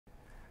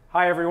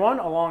Hi everyone,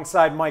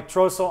 alongside Mike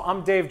Trossel,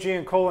 I'm Dave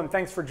Giancola, and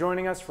thanks for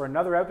joining us for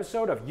another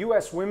episode of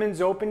US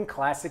Women's Open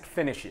Classic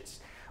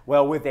Finishes.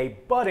 Well, with a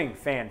budding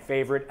fan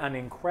favorite, an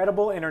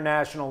incredible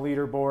international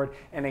leaderboard,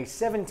 and a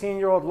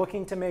 17-year-old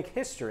looking to make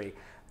history,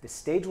 the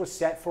stage was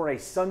set for a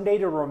Sunday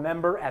to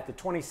remember at the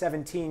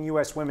 2017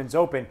 US Women's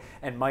Open,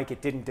 and Mike,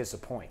 it didn't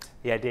disappoint.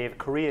 Yeah, Dave,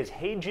 Korea's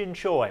Hye-Jin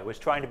Choi was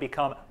trying to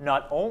become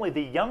not only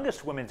the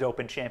youngest Women's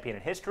Open champion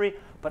in history,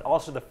 but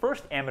also the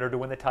first amateur to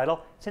win the title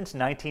since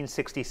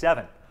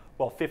 1967.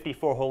 While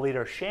 54-hole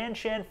leader Shan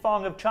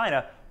Fong of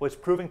China was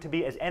proving to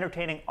be as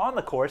entertaining on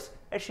the course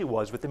as she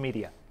was with the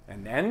media.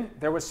 And then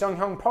there was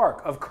Sung-Hyun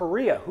Park of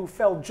Korea, who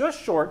fell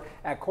just short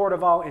at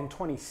Cordoval in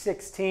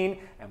 2016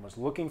 and was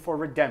looking for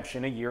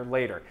redemption a year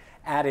later.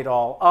 Add it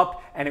all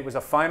up, and it was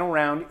a final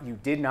round you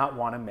did not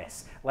want to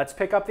miss. Let's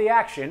pick up the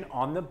action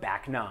on the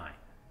back nine.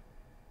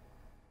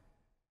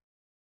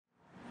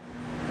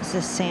 This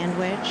is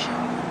Sandwich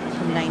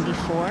from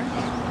 94.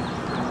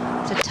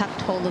 It's a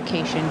tucked hole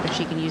location, but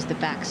she can use the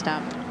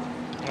backstop.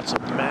 That's a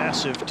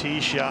massive tee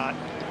shot.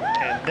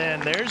 And then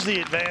there's the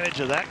advantage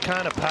of that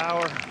kind of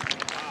power.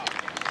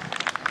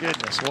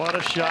 Goodness, what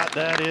a shot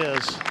that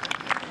is.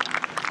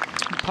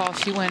 Paul,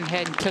 she went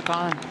ahead and took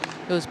on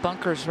those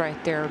bunkers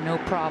right there, no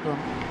problem.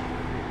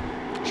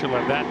 She'll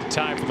have that to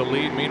tie for the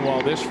lead.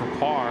 Meanwhile, this for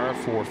par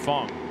for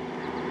Fong.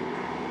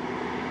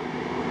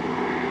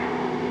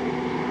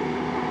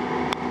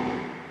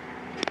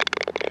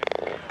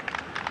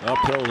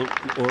 Uphill,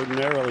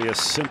 ordinarily a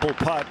simple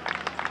putt.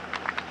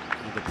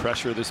 The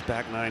pressure of this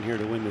back nine here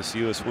to win this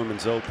U.S.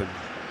 Women's Open.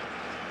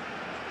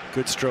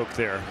 Good stroke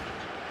there.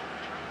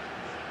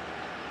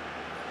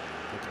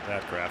 Look at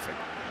that graphic.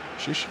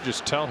 She should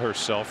just tell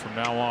herself from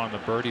now on the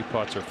birdie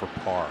putts are for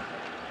par,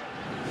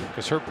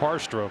 because her par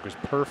stroke is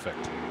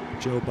perfect.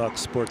 Joe Buck,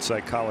 sports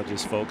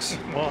psychologist, folks.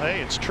 Well, hey,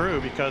 it's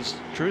true, because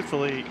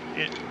truthfully,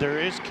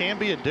 can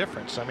be a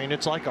difference. I mean,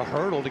 it's like a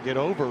hurdle to get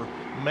over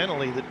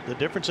mentally, the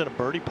difference in a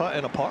birdie putt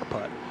and a par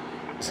putt.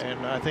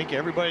 And I think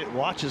everybody that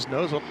watches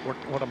knows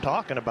what I'm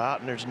talking about,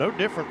 and there's no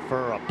different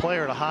for a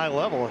player at a high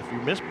level. If you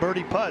miss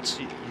birdie putts,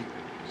 you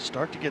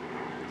start to get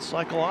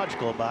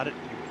psychological about it.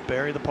 You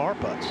bury the par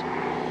putts.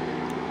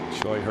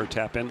 Choi, her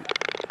tap in.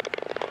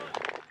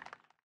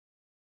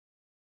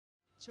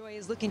 Choi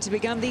is looking to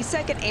become the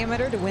second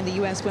amateur to win the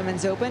U.S.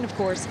 Women's Open. Of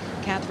course,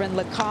 Catherine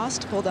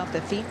Lacoste pulled off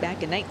the feat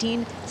back in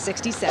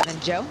 1967.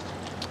 Joe?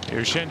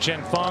 Here's Shan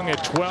Fong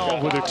at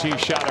 12 with her tee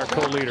shot, our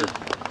co-leader.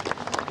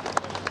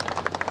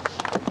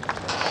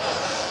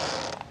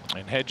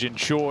 And Hye-Jin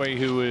Choi,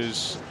 who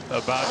is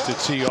about to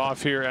tee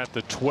off here at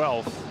the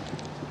 12th,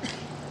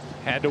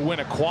 had to win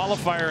a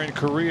qualifier in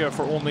Korea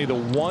for only the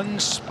one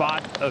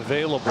spot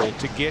available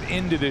to get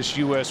into this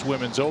U.S.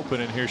 Women's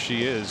Open, and here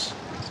she is,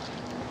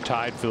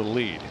 tied for the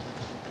lead.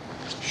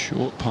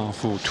 Short par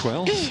 4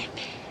 12.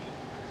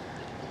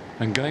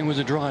 And going with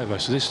the driver,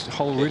 so this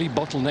hole really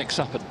bottlenecks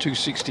up at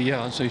 260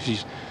 yards, so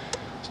she's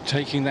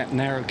taking that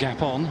narrow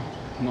gap on.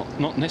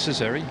 Not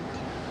necessary.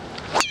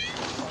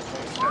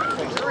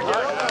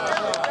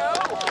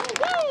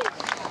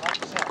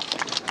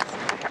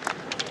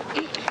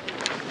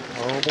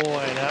 Oh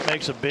boy, that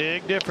makes a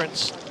big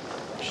difference.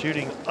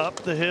 Shooting up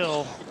the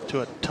hill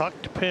to a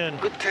tucked pin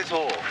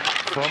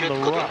from the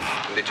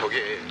rough.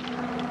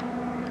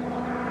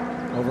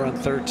 Over on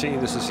 13,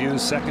 this is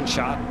Yu's second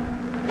shot.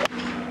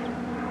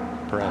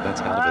 Brad,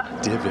 that's out of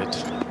a divot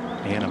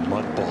and a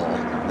mud ball,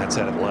 and that's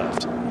at it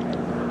left.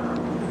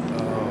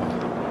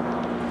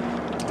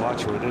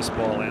 Watch where this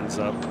ball ends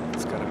up.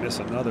 It's got to miss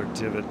another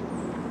divot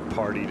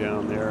party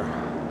down there.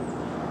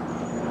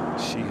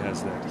 She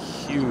has that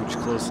huge,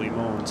 closely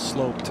mown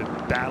slope to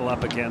battle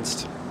up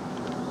against.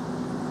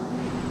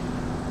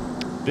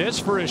 This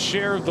for a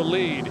share of the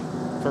lead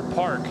for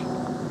Park.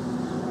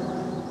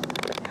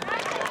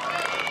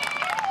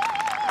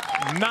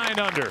 9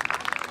 under.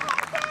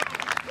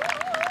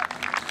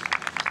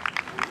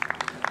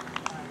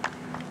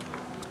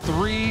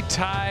 Three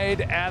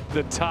tied at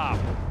the top,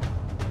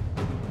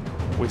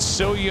 with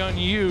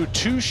Sung-Hyun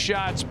 2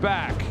 shots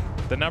back,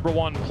 the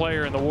 #1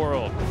 player in the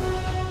world.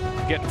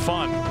 Getting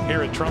fun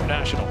here at Trump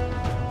National.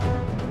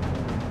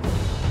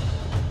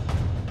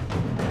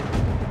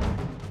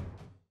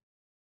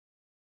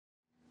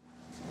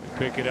 We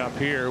pick it up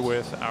here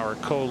with our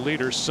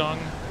co-leader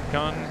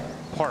Sung-Hyun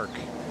Park.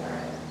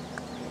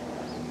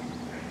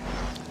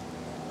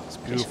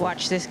 Just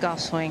watch this golf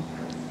swing.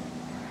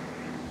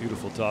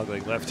 Beautiful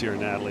dogleg left here,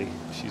 Natalie.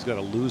 She's got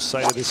to lose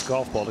sight of this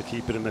golf ball to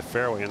keep it in the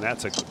fairway, and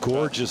that's a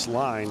gorgeous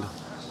line.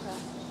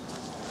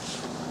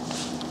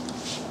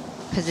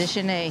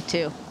 Position A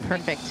too,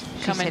 perfect.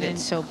 Coming in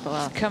so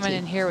coming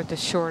in here with the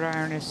short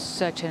iron is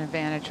such an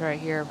advantage right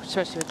here,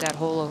 especially with that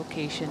hole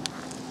location.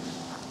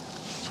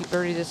 She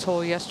birdied this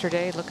hole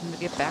yesterday, looking to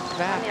get back to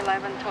back.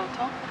 11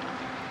 total.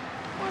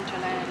 1 to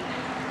land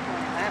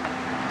 11.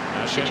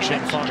 Now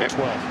Shan Fong at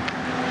 12.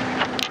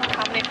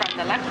 How many from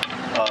the left?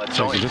 It's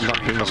only 3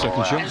 from the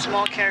left. And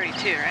small carry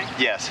too, right?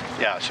 Yes,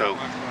 yeah, so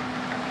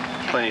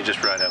plenty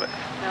just right of it.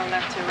 No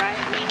left to right,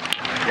 mean?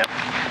 Yep.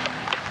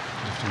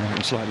 left and right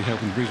and slightly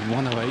helping the breeze.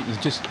 108,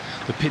 and just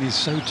the pin is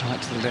so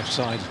tight to the left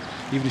side.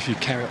 Even if you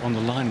carry it on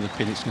the line of the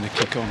pin, it's going to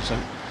kick on. So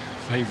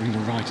favouring the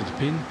right of the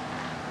pin.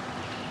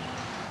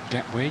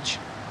 Gap wedge.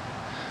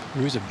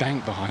 There is a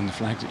bank behind the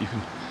flag that you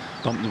can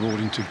bump the board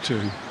into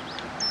too.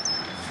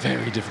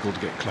 Very difficult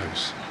to get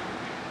close.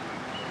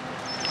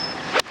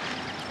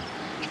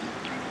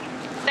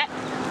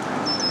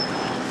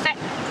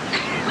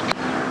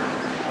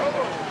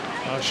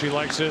 She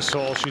likes this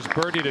hole. She's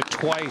birdied it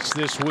twice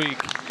this week.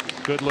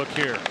 Good look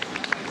here.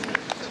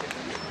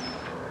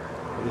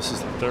 Well, this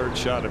is the third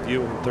shot of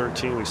Yu in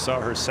 13. We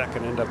saw her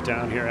second end up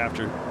down here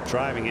after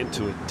driving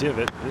into a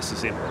divot. This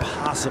is an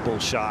impossible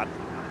shot.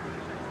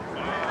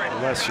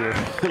 Unless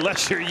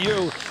you're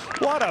Yu.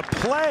 What a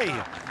play!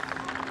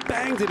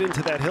 Banged it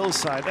into that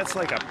hillside. That's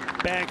like a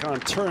bank on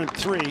turn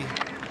 3.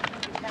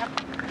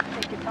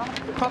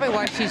 Probably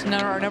why she's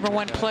our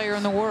 #1 player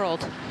in the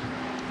world.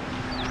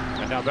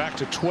 And now back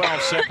to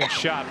 12-second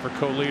shot for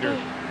co-leader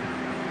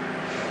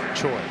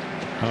Choi.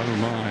 Oh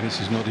my,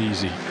 this is not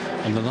easy.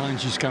 And the line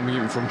she's coming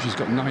in from, she's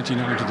got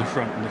 99 to the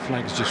front, and the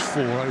flag's just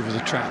 4 over the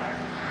trap.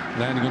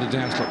 Landing on a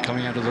downslot,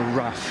 coming out of the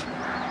rough.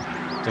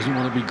 Doesn't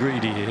want to be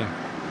greedy here.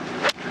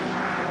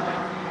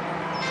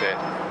 Sit.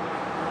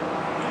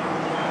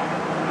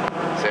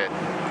 Sit.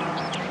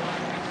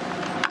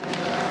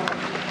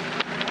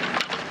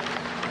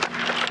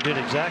 Did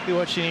exactly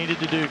what she needed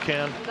to do,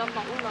 Ken.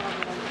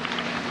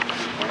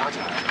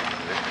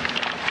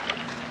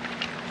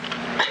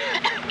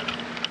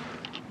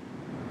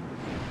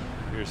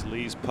 Here's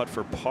Lee's putt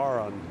for par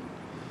on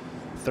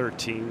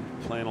 13,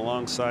 playing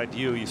alongside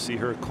Yu. You see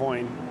her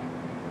coin.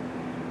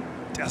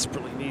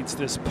 Desperately needs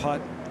this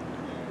putt.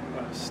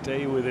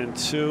 Stay within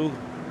 2.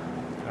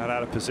 Got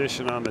out of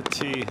position on the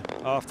tee,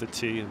 off the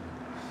tee.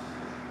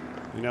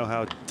 We know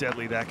how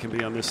deadly that can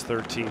be on this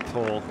 13th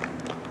hole.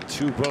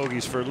 2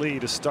 bogeys for Lee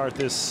to start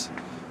this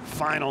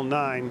final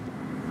 9.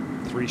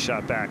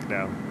 3-shot back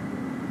now.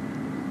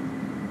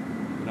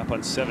 And up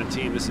on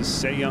 17, this is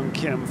Se-Young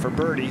Kim for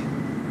birdie.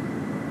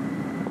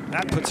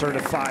 That puts her to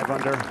 5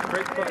 under.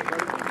 Great play,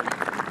 buddy.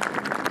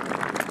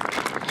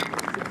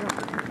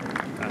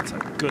 That's a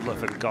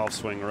good-looking golf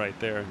swing right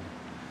there.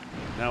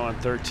 Now on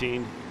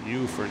 13,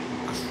 Yu for an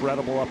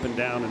incredible up and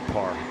down and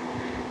par.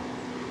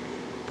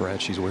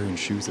 Brad, she's wearing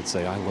shoes that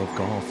say, I love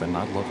golf, and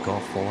I'd love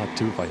golf a lot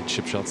too if I had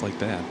chip shots like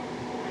that.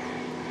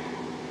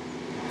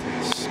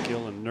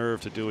 Skill and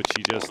nerve to do what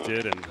she just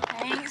did, and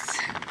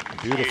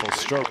beautiful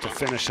stroke to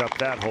finish up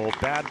that hole.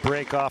 Bad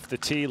break off the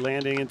tee,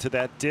 landing into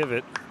that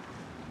divot.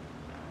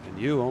 And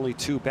Yu only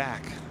 2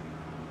 back.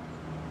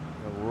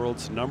 The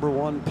world's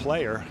 #1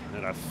 player,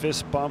 and a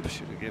fist bump.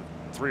 Should have given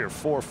 3 or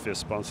 4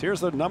 fist bumps. Here's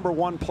the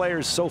 #1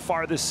 players so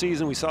far this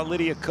season. We saw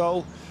Lydia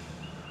Ko,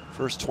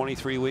 first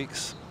 23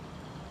 weeks.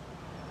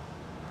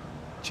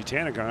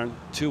 Chitanagarn,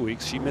 2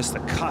 weeks. She missed the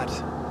cut.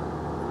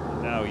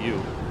 And now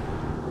Yu.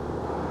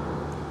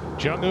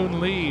 Jung-Eun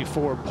Lee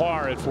for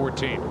par at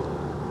 14.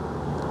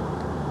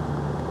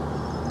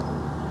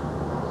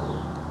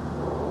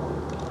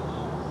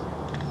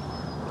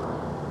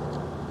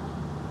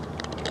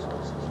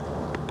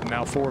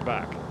 Now 4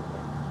 back.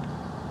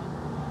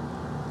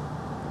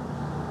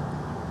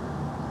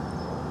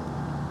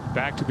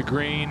 Back to the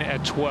green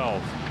at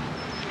 12.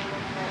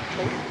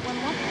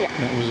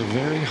 That was a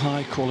very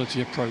high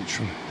quality approach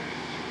from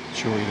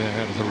Choi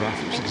there out of the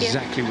rough. It was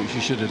exactly what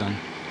she should have done.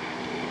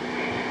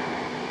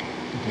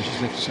 And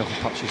she's left herself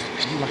a putt. She's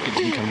lucky it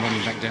didn't come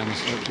running back down the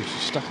slope. If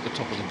she's stuck at the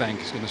top of the bank,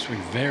 it's going to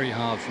swing very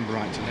hard from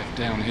right to left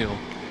downhill.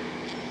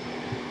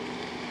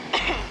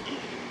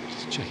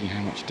 Just checking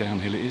how much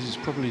downhill it is. It's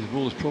probably, the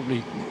ball is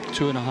probably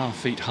 2.5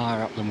 feet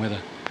higher up than where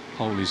the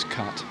hole is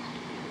cut.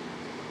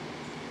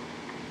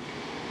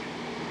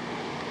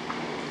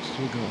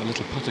 Still got a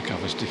little putter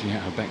cover sticking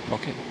out her back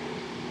pocket.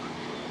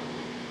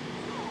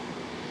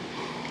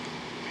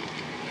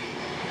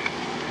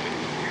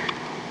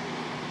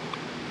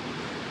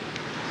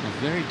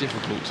 It's very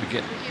difficult to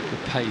get the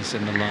pace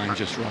and the line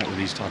just right with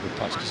these type of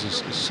putts because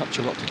there's such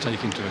a lot to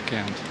take into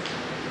account.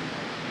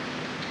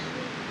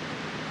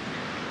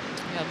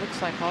 Yeah, it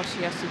looks like all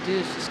she has to do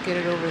is just get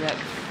it over that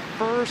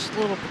first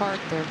little part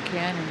there,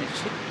 Ken, and it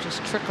should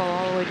just trickle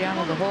all the way down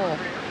to the hole.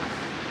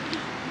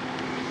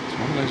 It's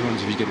one of those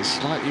ones, if you get it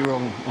slightly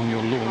wrong on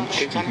your launch,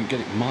 you can get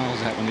it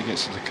miles out when it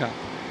gets to the cup.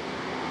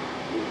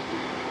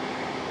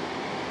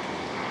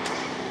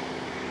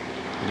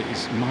 But it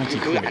is mighty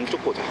quick.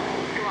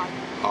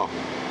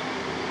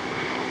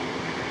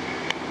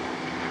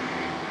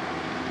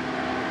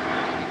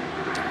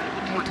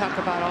 We talk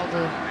about all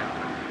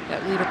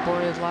that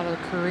leaderboard is a lot of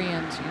the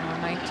Koreans. You know,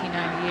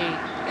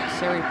 1998,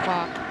 Seri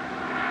Pak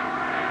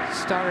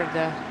started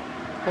the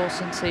whole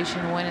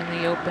sensation, winning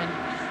the Open.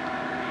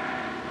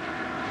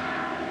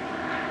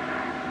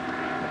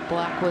 The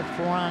Blackwood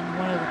Run,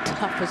 one of the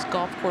toughest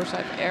golf courses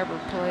I've ever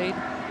played.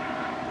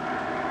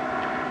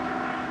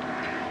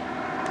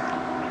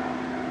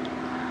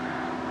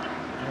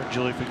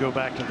 Julie, if we go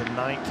back to the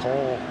 9th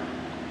hole,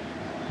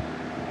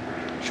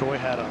 Choi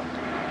had a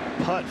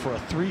putt for a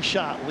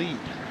 3-shot lead.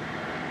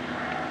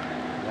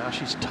 Now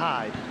she's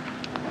tied.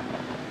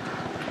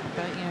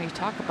 But, you know, you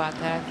talk about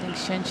that. I think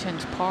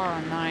Hye-Jin's par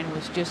on 9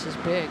 was just as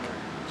big.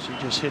 She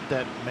just hit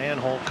that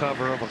manhole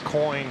cover of a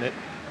coin that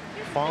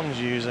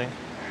Feng's using.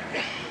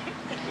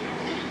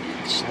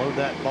 Slowed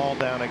that ball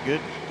down a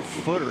good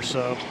foot or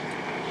so.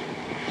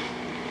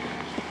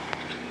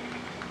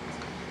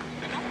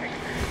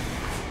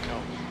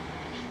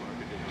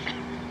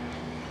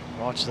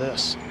 Watch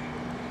this.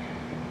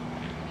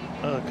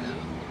 Ugh.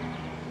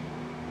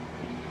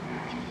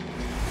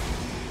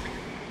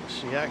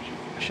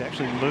 She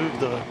actually moved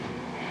the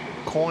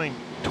coin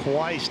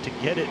twice to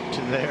get it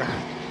to there.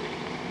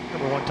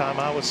 Remember one time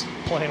I was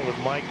playing with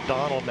Mike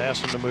Donald and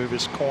asked him to move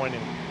his coin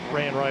and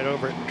ran right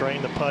over it and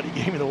drained the putt. He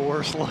gave me the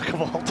worst look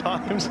of all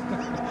times.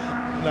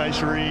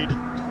 Nice read.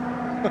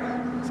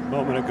 A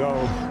moment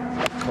ago,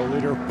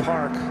 Collider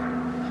Park,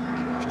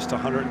 just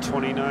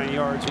 129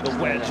 yards with a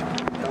wedge.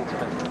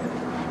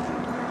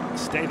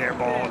 Stay there,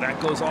 ball. That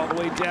goes all the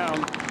way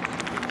down.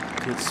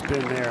 Good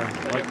spin there.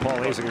 Like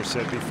Paul Azinger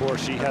said before,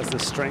 she has the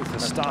strength to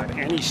stop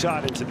any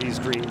shot into these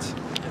greens.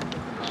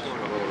 A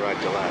little right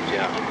to left,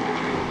 yeah.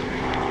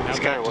 That's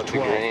kind of what the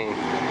green.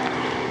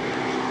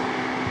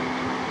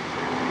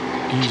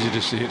 Easy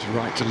to see it's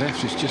right to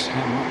left. It's just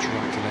how much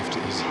right to left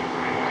it is.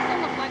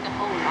 Doesn't look like a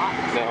whole lot.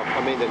 No, I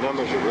mean the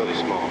numbers are really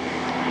small.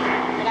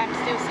 But I'm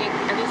still seeing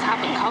at least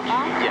half a cup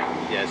out.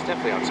 Yeah, it's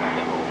definitely outside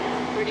that hole.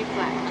 Pretty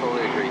flat.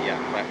 Totally agree,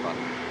 yeah, flat bottom.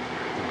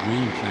 The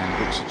green plan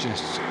book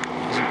suggests it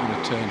isn't going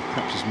to turn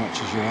perhaps as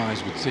much as your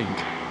eyes would think.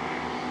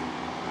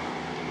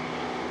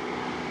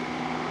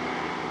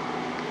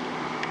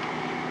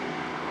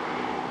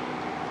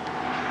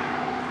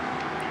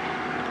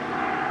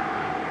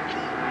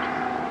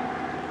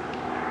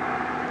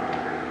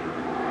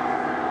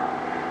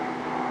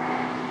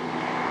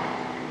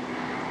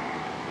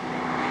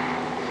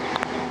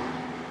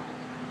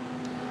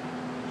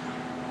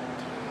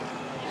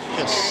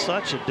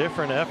 Such a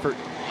different effort.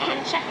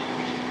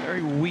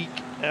 Very weak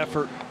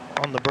effort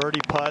on the birdie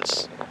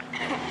putts.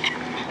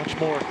 Much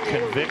more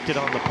convicted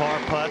on the par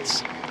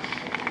putts.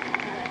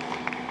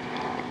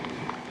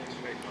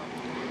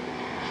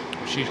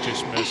 She's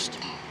just missed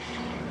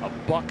a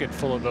bucket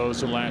full of those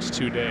the last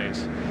 2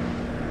 days.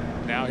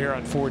 Now here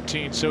on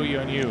 14,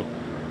 Sung-Hyun.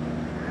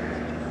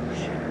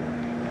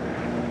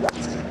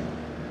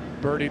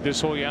 Birdied this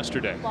hole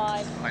yesterday.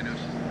 5.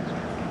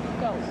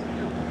 Go.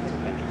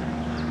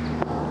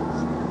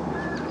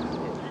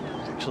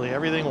 Actually,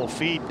 everything will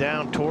feed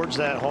down towards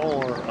that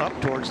hole or up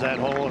towards that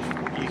hole if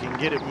you can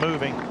get it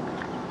moving.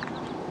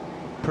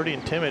 Pretty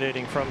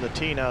intimidating from the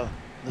tee. Now,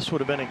 this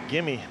would have been a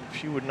gimme if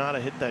she would not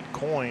have hit that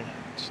coin.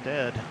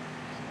 Instead,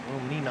 a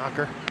little knee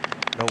knocker,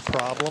 no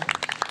problem.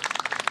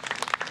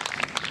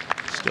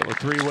 Still a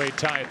three-way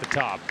tie at the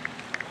top,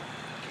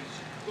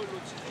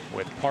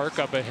 with Park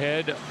up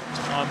ahead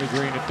on the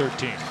green at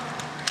 13.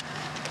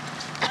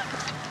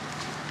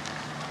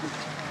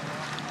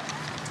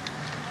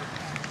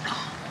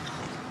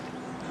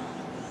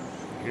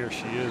 Here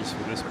she is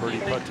with this birdie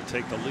putt to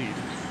take the lead.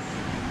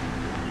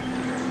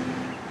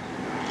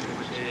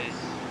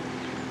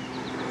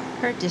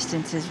 Her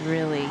distance is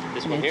really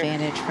an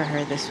advantage for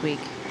her this week.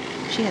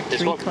 She had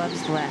 3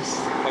 clubs less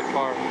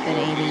than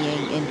Amy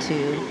Yang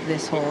into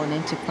this hole and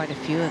into quite a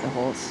few of the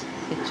holes.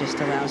 It just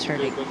allows her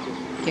to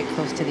get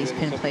close to these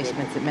pin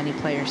placements that many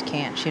players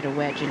can't. She had a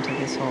wedge into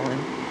this hole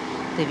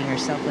and leaving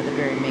herself with a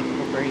very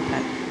makeable birdie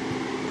putt.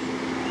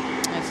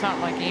 It's not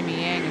like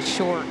Amy Yang is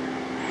short.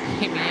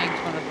 Amy Yang's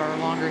one of our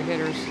longer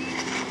hitters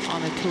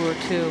on the tour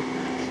too.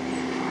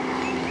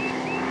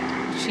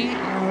 She, you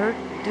know, her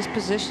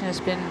disposition has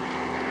been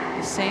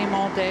the same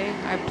all day.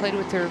 I played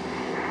with her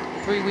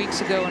 3 weeks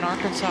ago in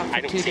Arkansas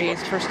for 2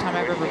 days. First time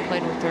I've ever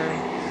played with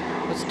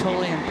her. Was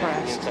totally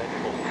impressed.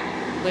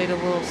 Laid a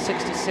little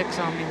 66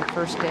 on me the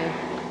first day.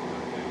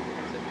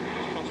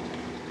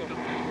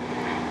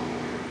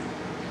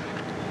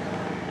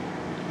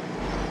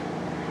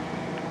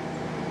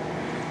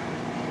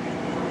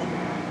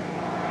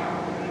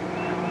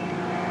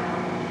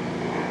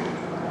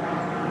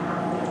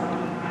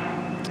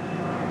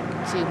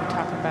 See, we're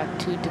talking about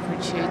 2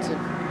 different shades of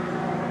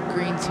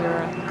greens here.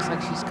 It looks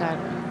like she's got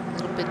a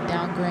little bit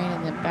down grain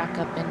and then back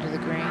up into the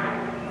green.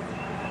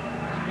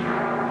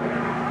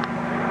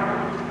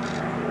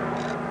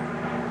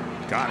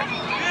 Got it.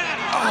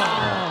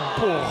 Oh,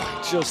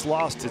 boy, just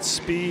lost its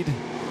speed.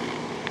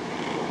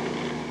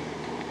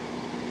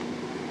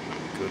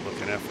 Good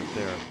looking effort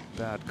there.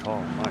 Bad call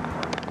on my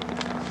part.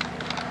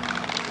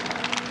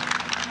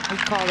 We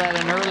call that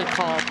an early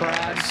call,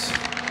 Brad.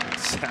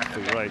 That's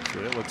exactly right.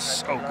 It looks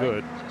so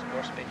good.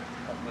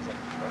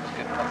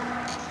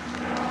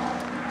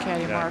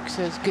 Caddy Mark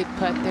says good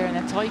putt there, and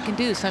that's all you can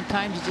do.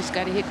 Sometimes you just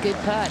got to hit good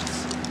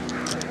putts.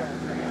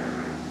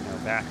 Now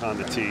back on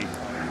the tee.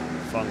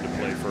 Fun to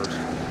play first.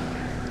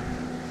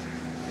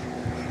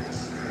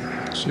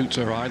 Suits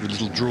her eye, the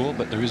little draw,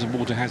 but there is a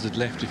water hazard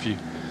left if you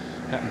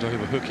happen to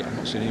overhook it. I'm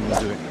not seeing anyone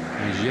do it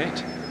as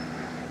yet.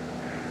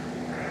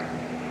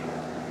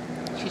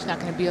 She's not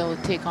going to be able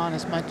to take on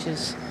as much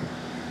as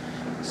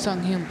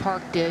Sung-Hyun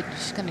Park did.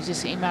 She's going to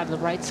just aim out of the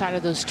right side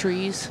of those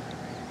trees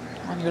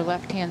on your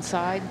left-hand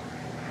side.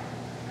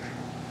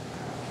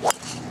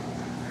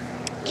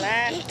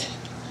 Left.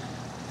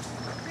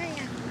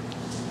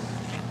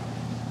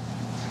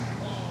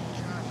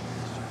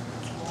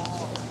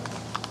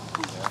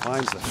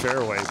 Finds the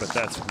fairway, but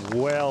that's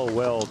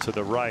well to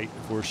the right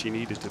of where she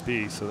needed to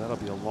be. So that'll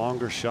be a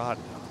longer shot.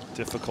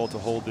 Difficult to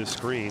hold this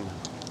screen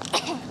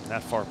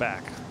that far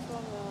back.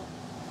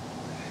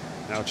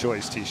 Now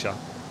Choi's tee shot.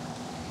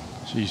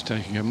 She's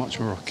taking a much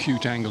more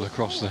acute angle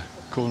across the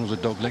corner of the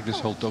dog leg. This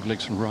whole dog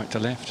leg's from right to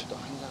left.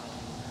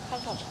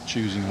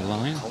 Choosing a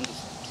line.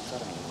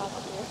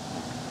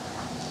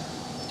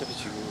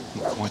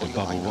 Not quite a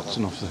bubble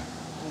Watson off the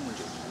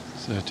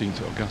 13th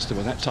of Augusta,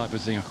 but that type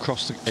of thing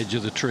across the edge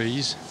of the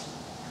trees.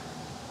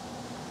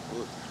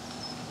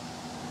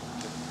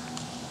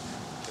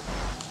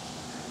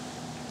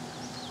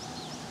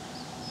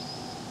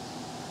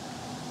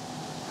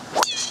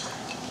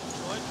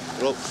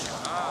 Look.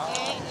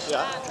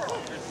 Yeah.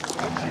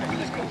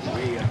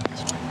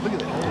 Look at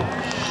that.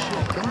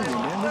 Come on,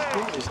 man. This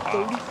girl is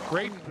 30.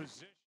 Great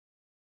position.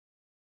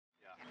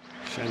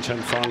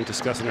 Hye-Jin Choi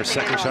discussing her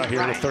second shot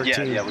here in the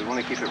 13. Yeah, we want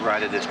to keep it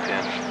right at this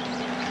pin.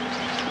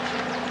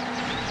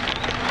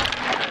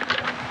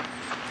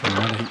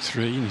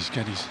 183, and his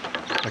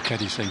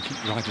caddy's saying keep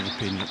right at the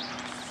pin,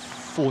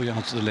 4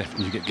 yards to the left,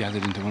 and you get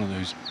gathered into one of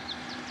those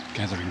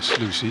gathering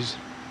sluices.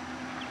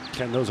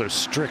 Ken, those are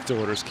strict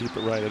orders. Keep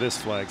it right at this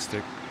flag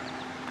stick.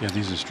 Yeah,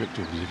 these are strict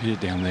orders. If you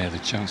hit down there, the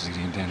chances of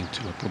getting down in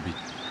 2 are probably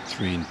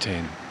 3 in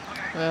 10.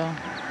 Well,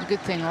 the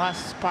good thing, the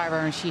last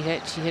 5-iron she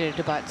hit it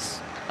about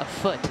a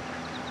foot.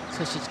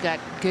 So she's got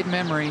good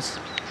memories.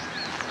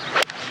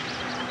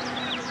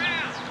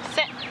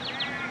 Sit.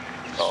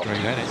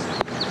 Straight at it.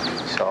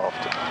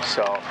 Soft,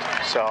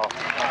 soft, soft.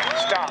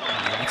 Stop.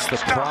 That's the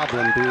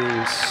problem,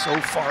 being so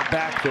far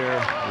back there.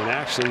 And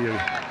actually,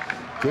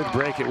 a good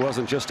break. It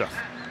wasn't just a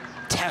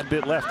tad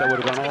bit left. That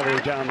would have gone all the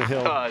way down the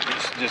hill. It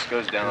just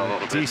goes down a little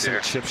bit there.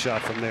 Decent chip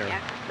shot from there.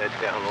 Head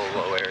down a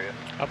little low area.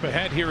 Up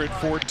ahead here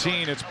at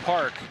 14, it's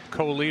Park,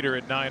 co-leader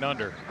at 9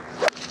 under.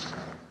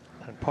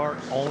 And Park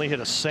only hit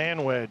a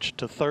sand wedge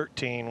to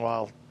 13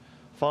 while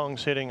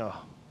Fung's hitting a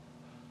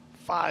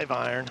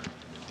 5-iron.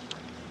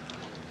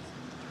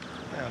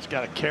 Now it's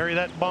got to carry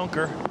that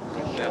bunker.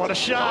 What a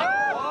shot.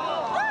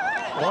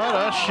 What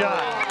a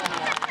shot.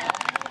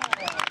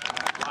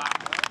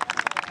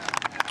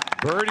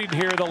 Birdied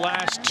here the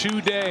last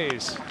 2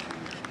 days.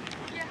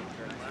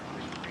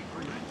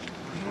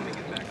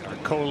 Our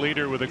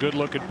co-leader with a good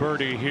look at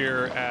birdie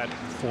here at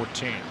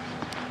 14.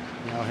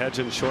 Now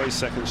Hye-Jin Choi's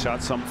second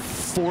shot, some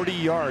 40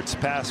 yards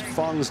past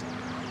Fung's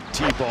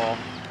tee ball.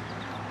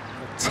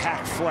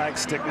 Attack flag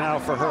stick now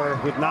for her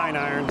with 9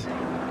 irons.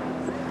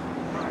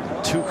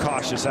 Too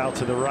cautious out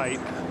to the right.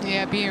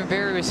 Yeah, being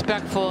very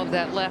respectful of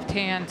that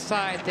left-hand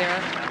side there.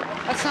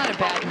 That's not a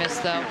bad miss,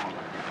 though.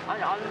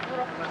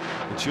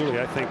 And Julie,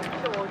 I think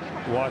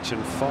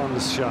watching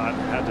Fung's shot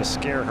had to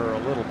scare her a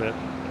little bit.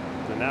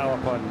 And now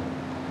up on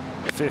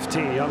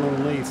 15,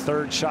 Young Lee,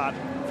 third shot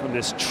from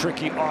this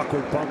tricky,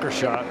 awkward bunker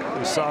shot.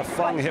 We saw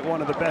Fung hit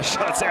one of the best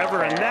shots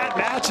ever, and that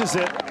matches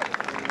it.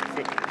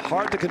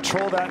 Hard to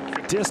control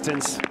that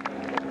distance.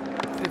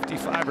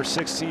 55 or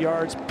 60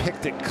 yards,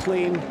 picked it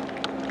clean.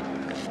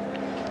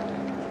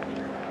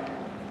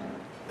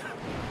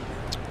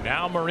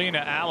 Now Marina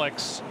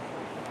Alex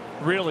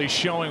really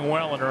showing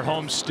well in her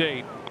home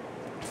state.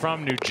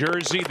 From New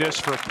Jersey, this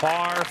for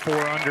par,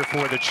 4 under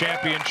for the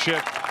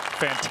championship.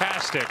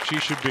 Fantastic. She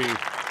should be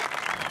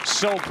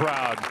so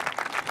proud.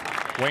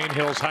 Wayne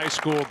Hills High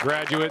School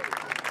graduate,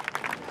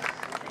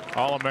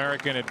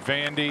 All-American at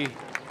Vandy.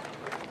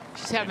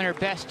 She's having her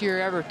best year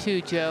ever,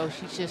 too, Joe.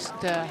 She's just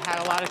had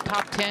a lot of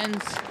top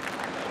 10s.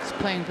 She's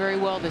playing very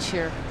well this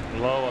year.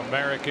 Low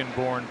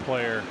American-born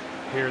player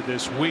here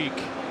this week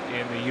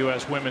in the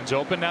U.S. Women's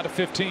Open, now to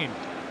 15.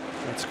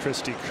 That's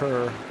Christy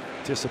Kerr.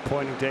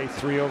 Disappointing day,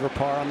 3 over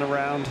par on the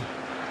round.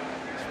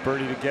 It's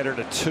birdie to get her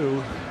to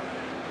 2.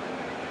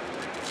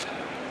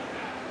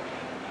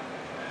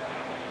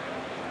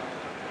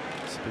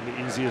 It's been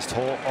the easiest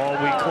hole all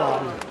week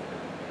long.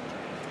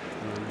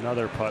 And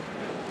another putt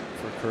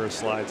for Kerr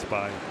slides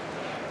by.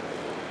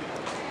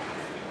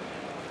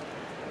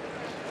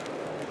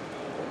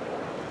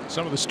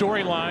 Some of the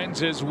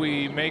storylines as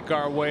we make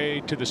our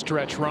way to the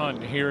stretch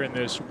run here in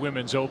this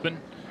Women's Open.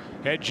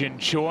 Hye-Jin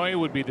Choi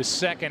would be the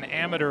second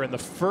amateur and the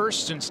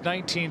first since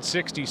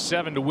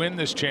 1967 to win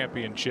this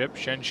championship.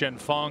 Hye-Jin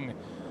Fung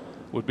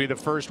would be the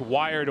first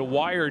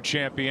wire-to-wire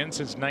champion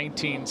since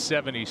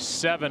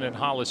 1977. And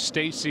Hollis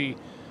Stacy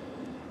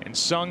and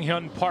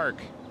Sung-Hyun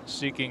Park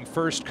seeking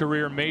first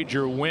career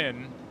major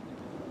win.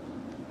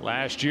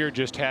 Last year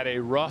just had a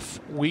rough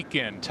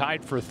weekend,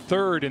 tied for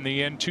 3rd in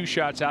the end, 2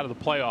 shots out of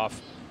the playoff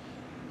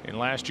in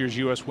last year's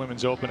U.S.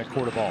 Women's Open at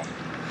Coeur d'Alene.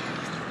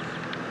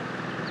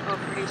 Oh,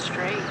 pretty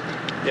straight.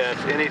 Yeah,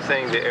 if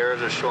anything, the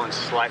arrows are showing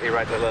slightly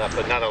right to left,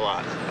 but not a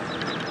lot.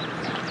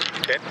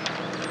 Okay.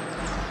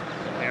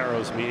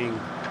 Arrows meaning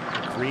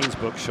Green's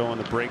book showing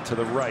the break to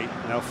the right.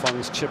 Now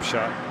Fung's chip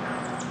shot.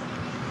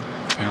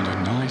 Found a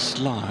nice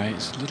lie.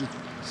 It's a little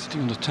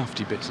still on the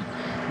tufty bits. It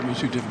wouldn't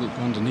be too difficult to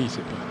go underneath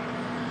it, but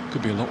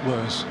could be a lot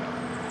worse.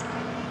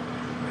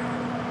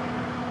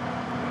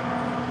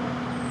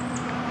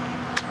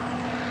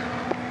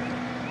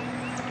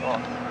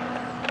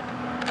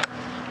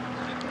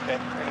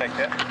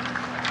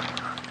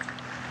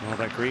 Well,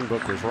 that Green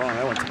book was wrong.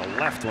 That went to the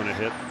left when it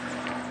hit.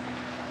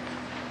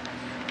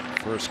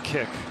 First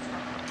kick.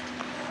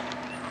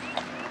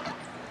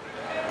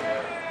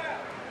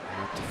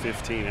 Up to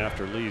 15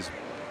 after Lee's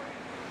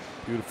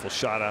beautiful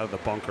shot out of the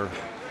bunker.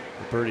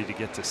 The birdie to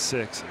get to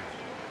 6.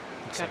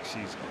 Looks like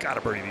she's got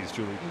to birdie these,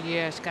 Julie.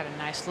 Yeah, it's got a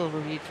nice little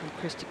read from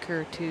Christy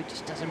Kerr, too.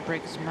 Just doesn't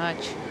break as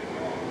much.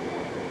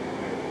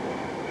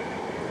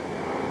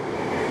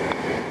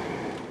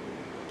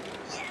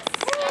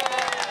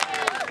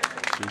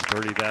 She's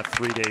birdied that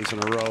 3 days in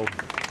a row.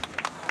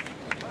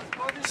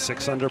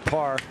 6 under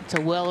par. It's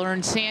a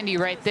well-earned Sandy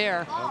right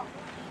there.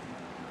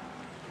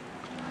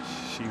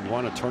 She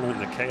won a tournament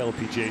in the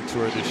KLPGA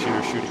Tour this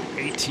year, shooting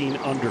 18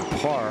 under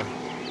par.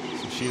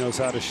 So she knows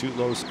how to shoot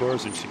low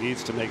scores, and she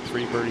needs to make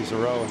 3 birdies in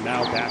a row. And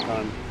now back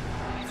on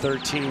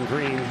 13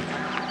 green,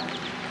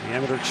 the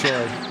amateur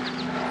Choi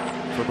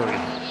for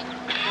birdie.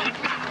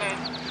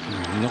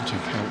 A lot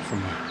of help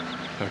from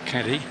her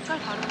caddy.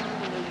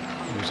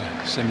 He was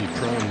a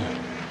semi-pro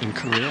in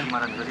Korea.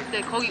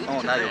 네, 거기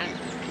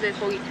네,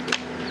 거기.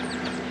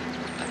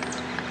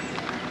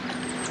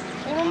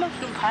 오르막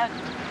좀 가야 돼.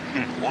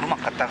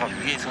 오르막 갔다가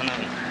위에서는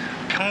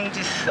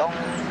평지성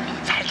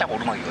살짝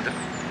오르막이거든.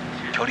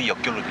 결이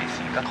역결로 돼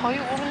있으니까. 거의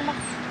오르막.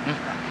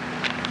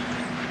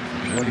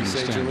 What do you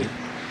say, Julie?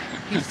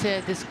 He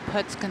said this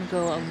putt's going to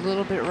go a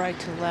little bit right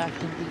to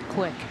left and be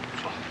quick.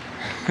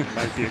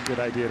 Might be a good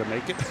idea to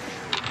make it.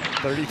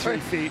 33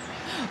 feet.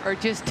 Or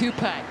just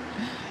 2-putt.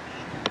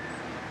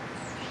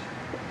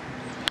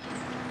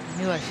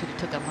 I knew I should have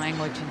took a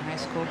language in high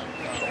school.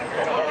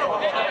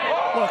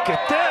 Look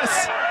at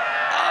this.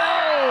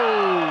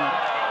 Oh!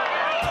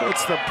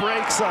 Puts the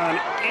brakes on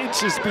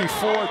inches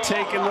before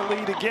taking the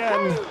lead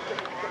again.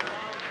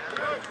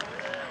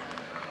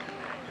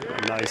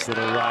 Nice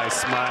little wry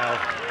smile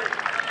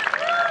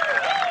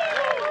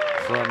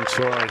from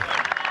Choi.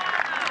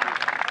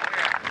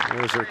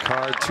 There's her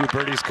card. 2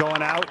 birdies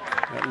going out.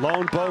 That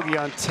lone bogey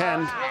on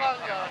 10.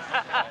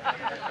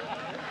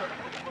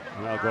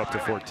 And I'll go up to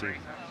 14.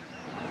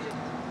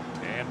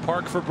 And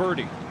park for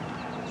birdie.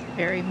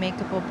 Very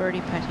makeable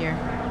birdie putt here.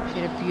 She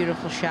had a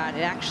beautiful shot.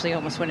 It actually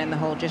almost went in the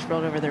hole, just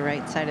rolled over the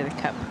right side of the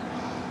cup.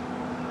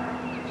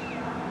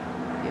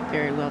 Be a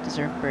very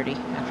well-deserved birdie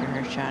after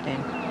her shot in.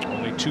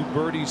 Only 2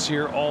 birdies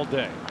here all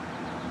day.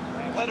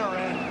 Let her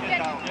in. Get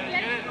down.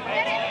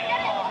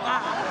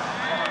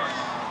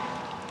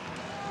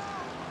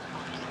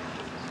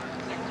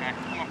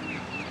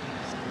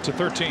 To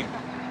 13.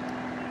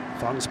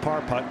 Fung's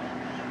par putt.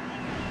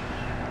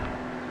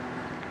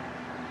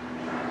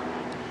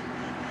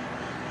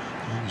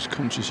 I was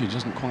conscious she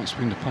doesn't quite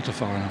swing the putter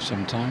far enough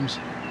sometimes.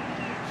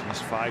 She's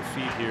 5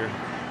 feet here.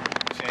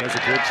 She does a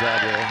good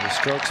job there. The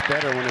stroke's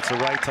better when it's a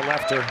right to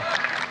lefter.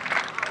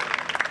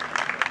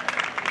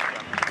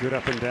 Good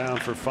up and down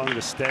for Fung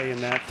to stay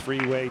in that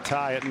 3-way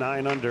tie at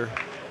 9 under.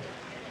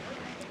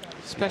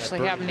 Especially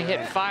having to hit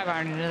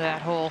 5-iron into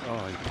that hole.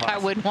 Oh, I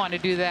wouldn't want to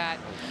do that.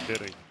 No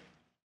kidding.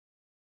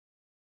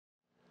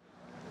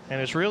 And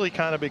it's really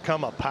kind of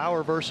become a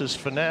power versus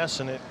finesse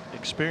and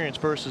experience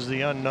versus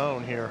the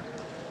unknown here.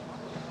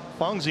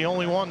 Fung's the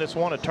only one that's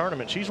won a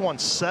tournament. She's won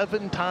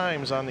 7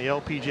 times on the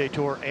LPGA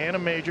Tour and a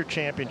major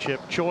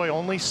championship. Choi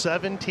only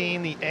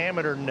 17, the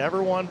amateur,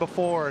 never won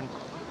before, and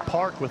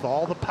Park with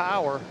all the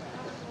power,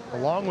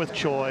 along with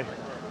Choi,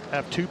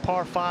 have 2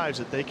 par 5s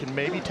that they can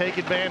maybe take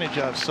advantage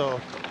of. So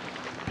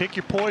pick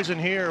your poison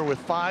here with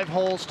 5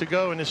 holes to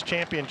go in this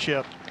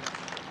championship.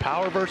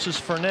 Power versus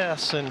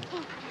finesse, and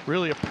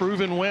really a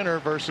proven winner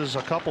versus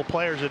a couple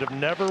players that have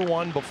never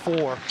won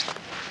before.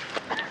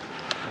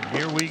 And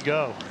here we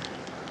go.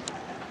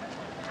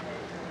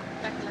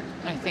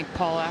 I think,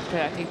 Paul, after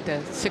that, I think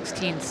the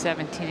 16,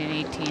 17, and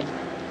 18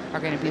 are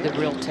going to be the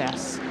real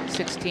tests.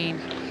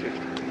 16,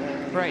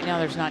 right now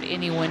there's not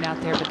any wind out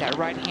there but that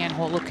right-hand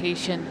hole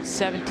location.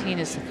 17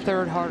 is the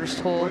 3rd hardest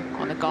hole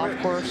on the golf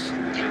course.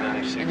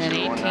 And then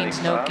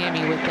 18's no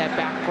gimme with that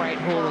back right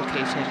hole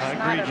location.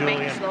 I agree,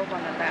 Julian.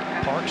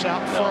 Park's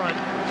out front.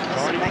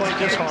 Already played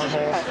this hard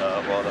hole.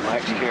 Well, the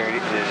max carry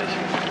is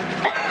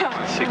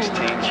 16,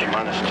 so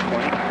minus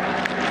 20,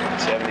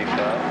 75.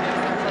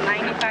 So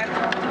 95.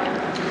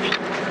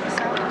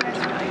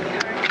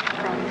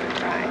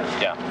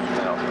 Yeah,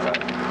 that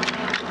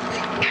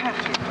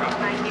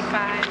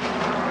 95.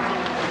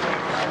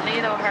 A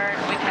little hurt,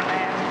 we can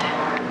land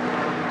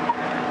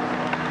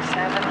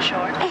 7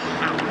 short.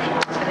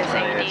 So it's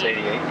 88. It's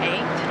 88.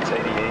 8. It's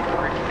 88.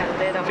 A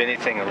little. If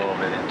anything, a little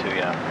bit into,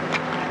 yeah.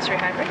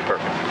 300.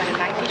 Perfect. Like a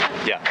 90 shot.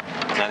 Yeah,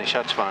 90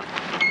 shots fine.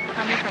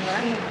 How many from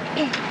left?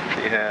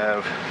 You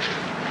have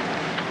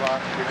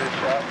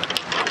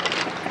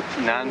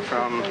 9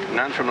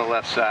 from the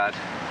left side.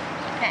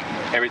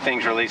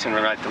 Everything's releasing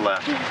from right to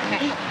left.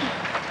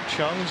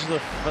 Chung's the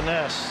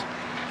finesse.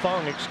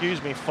 Fung,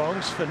 excuse me,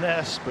 Fung's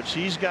finesse, but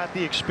she's got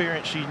the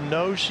experience. She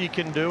knows she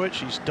can do it.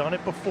 She's done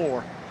it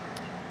before.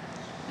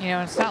 You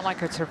know, it's not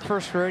like it's her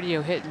first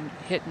rodeo hitting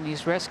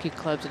these rescue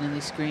clubs and in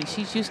these screens.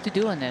 She's used to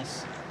doing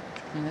this.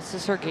 I mean, this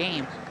is her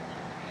game.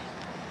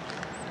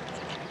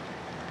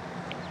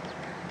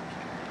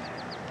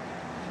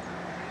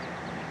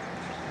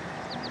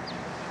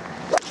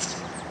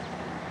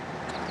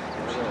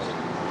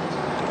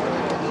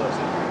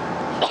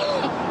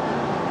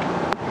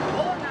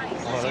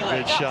 What a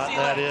good shot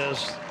that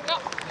is.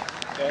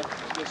 Okay,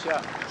 good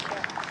shot.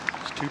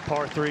 It's 2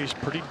 par 3s,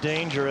 pretty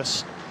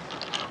dangerous.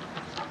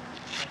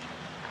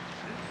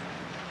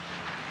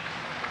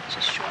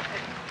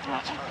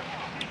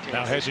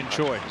 Now Hye-Jin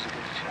Choi.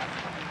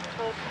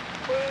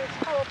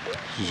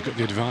 She's got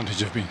the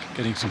advantage of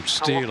getting some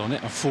steel on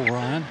it, a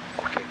 4-iron.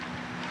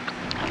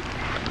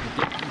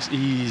 It's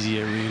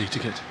easier really to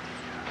get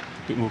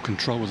a bit more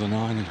control with an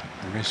iron than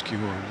a rescue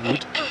or a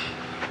wood.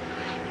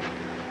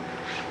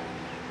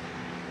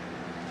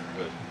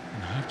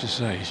 And I have to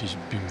say, she's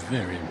been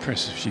very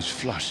impressive. She's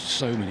flushed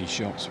so many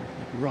shots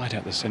right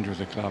out the center of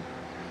the club.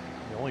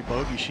 The only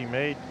bogey she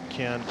made,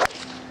 Ken,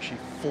 she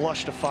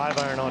flushed a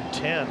 5-iron on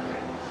 10.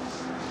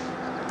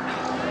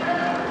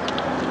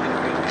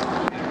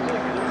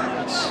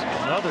 That's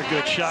another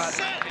good shot,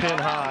 pin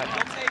high.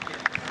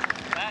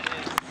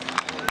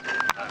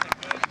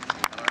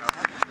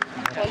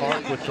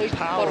 Park with the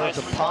power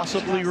to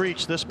possibly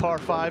reach this par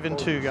 5 and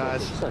 2,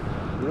 guys.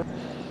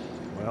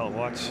 Well,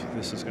 watch.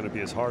 This is going to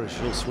be as hard as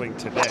she'll swing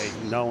today,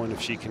 knowing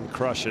if she can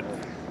crush it.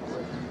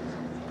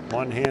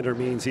 One-hander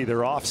means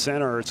either off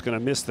center or it's going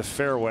to miss the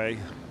fairway.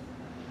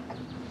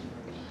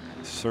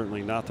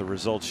 Certainly not the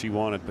result she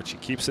wanted, but she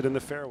keeps it in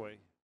the fairway.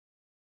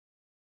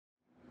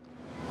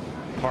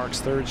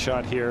 Park's third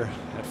shot here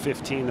at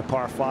 15, the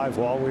par 5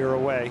 while we were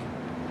away.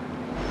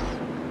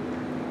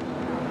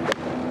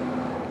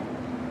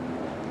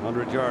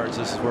 100 yards.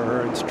 This is where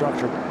her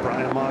instructor,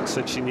 Brian Mock,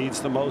 said she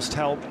needs the most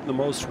help, the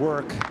most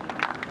work.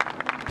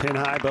 Pin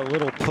high, but a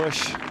little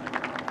push.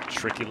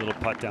 Tricky little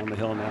putt down the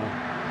hill now.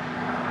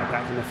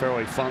 Back in the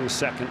fairway, Fung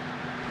second.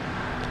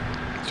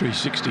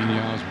 316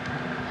 yards.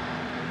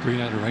 Green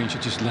out of range,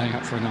 just laying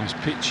up for a nice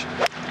pitch.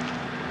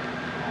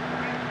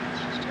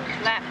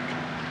 Left.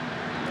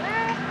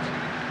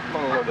 Come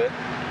on a little bit.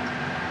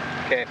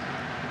 Okay.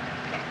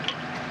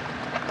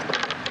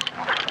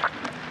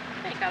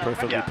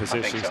 Perfectly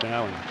positioned so.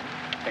 now.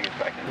 And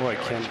boy,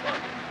 Ken.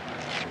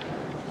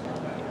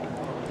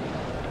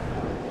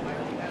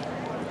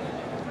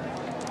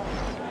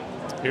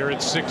 Here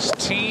at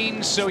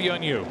 16,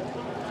 Sung-Hyun.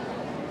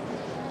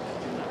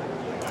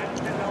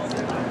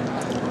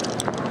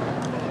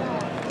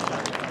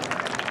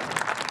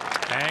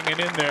 Hanging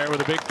in there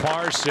with a big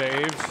par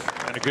save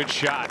and a good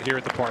shot here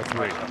at the par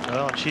 3.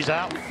 Well, and she's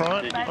out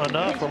front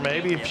enough, or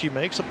maybe if she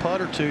makes a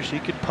putt or two, she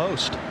could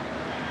post.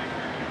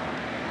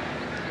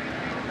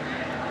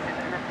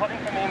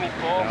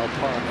 Now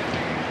Park.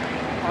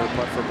 Her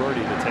putt for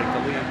birdie to take the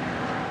lead.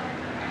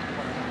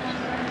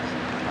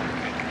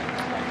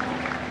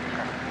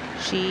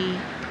 She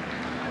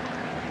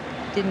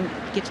didn't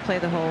get to play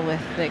the hole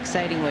with the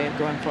exciting way of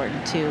going for it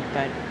in 2,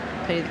 but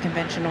played the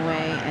conventional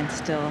way and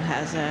still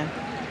has a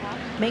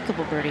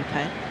makeable birdie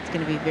putt. It's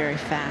going to be very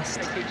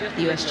fast.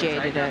 The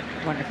USGA did a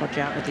wonderful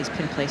job with these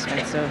pin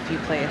placements, so if you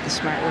play it the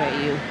smart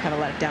way, you have a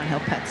lot of downhill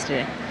putts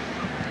today.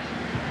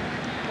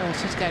 Well,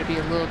 she's got to be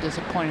a little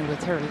disappointed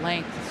with her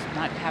length,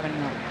 not having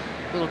a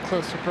little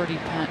closer birdie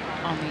putt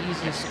on the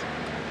easiest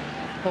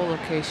hole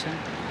location.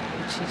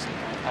 But she's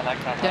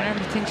done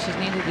everything she's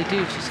needed to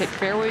do. She's hit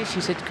fairways,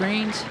 she's hit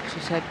greens,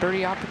 she's had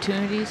birdie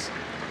opportunities.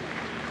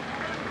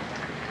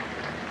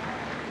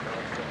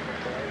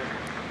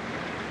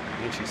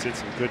 And she's hit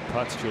some good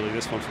putts, Julie.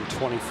 This one from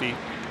 20 feet.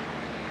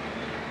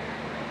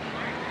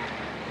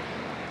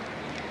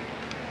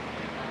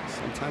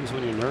 Sometimes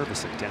when you're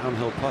nervous, a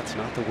downhill putt's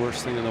not the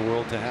worst thing in the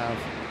world to have.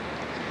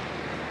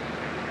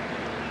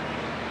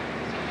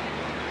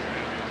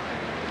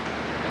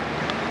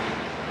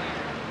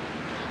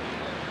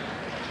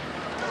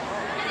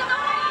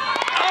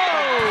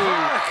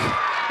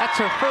 That's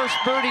her first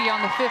birdie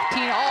on the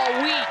 15 all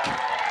week.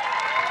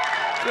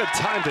 Good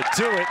time to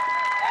do it.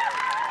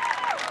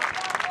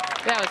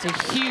 That was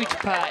a huge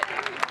putt.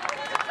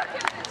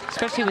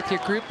 Especially with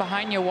your group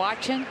behind you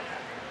watching.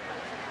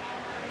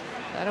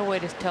 That a way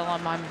to tell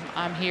them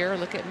I'm here,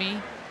 look at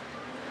me.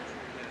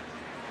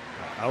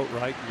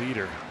 Outright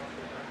leader.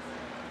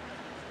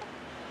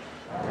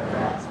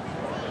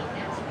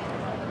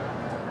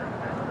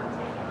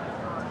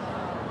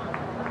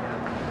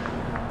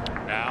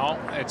 Now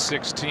at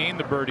 16,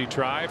 the birdie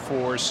try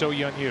for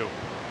Sung-Hyun.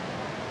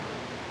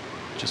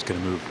 Just going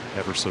to move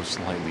ever so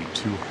slightly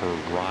to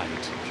her right.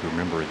 If you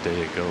remember a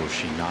day ago,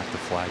 she knocked the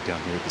flag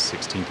down here at the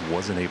 16th,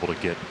 wasn't able to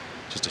get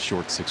just a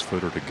short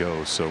 6-footer to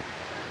go. So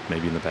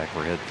maybe in the back of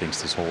her head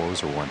thinks this whole owes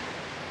her one.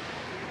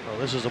 Well,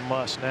 this is a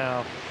must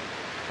now,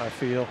 I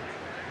feel.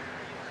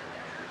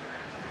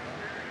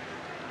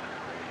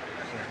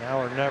 Now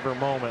or never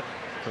moment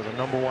for the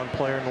 #1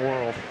 player in the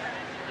world.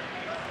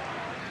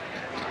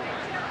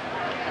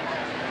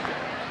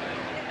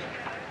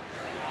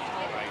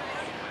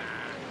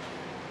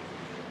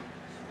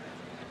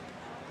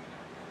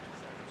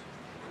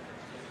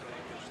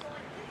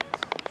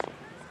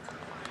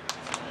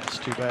 That's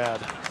too bad.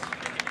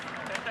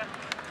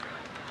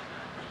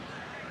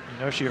 You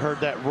know, she heard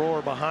that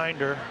roar behind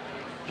her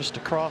just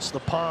across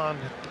the pond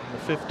on the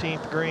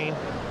 15th green.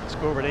 Let's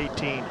go over to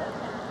 18.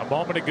 A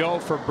moment ago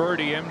for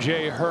birdie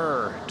MJ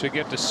Hye to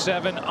get to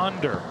 7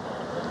 under.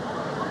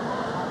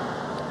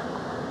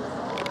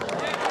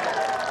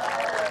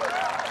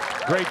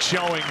 Great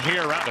showing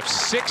here out of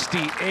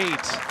 68.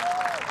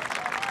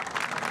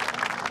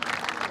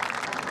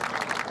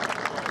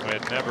 We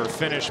had never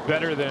finished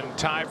better than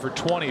tied for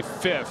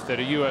 25th at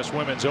a U.S.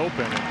 Women's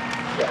Open.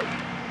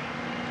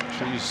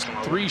 She's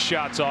 3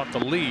 shots off the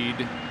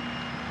lead.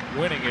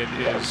 Winning it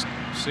is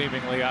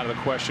seemingly out of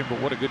the question, but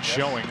what a good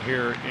showing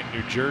here in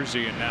New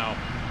Jersey. And now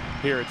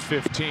here at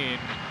 15,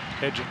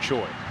 Hye-Jin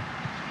Choi.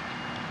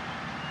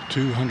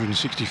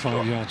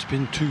 265 yards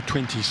spin,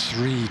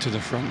 223 to the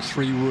front,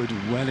 3 wood,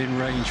 well in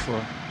range for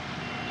her.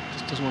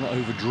 Just doesn't want to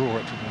overdraw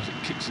it, otherwise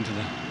it kicks into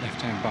the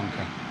left-hand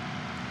bunker.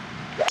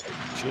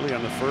 Julie,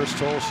 on the first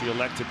hole, she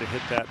elected to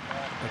hit that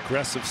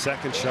aggressive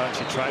second shot.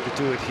 She tried to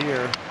do it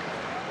here.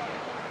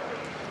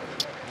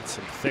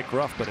 Some thick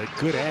rough, but a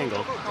good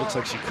angle. Looks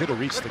like she could have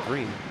reached the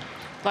green.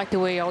 Like the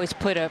way you always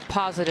put a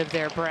positive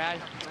there, Brad.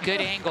 Good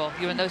angle,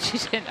 even though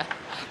she's in a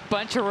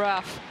bunch of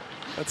rough.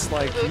 That's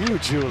like you,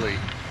 Julie.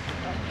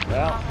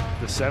 Well,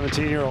 the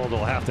 17-year-old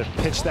will have to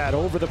pitch that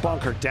over the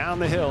bunker down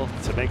the hill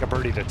to make a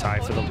birdie to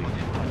tie for the lead.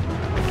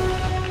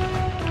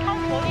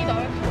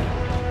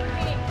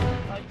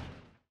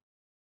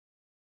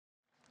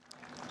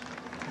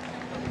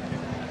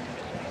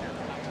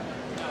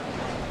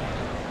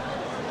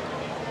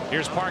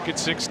 Here's Park at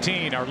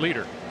 16, our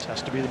leader. This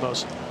has to be the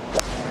most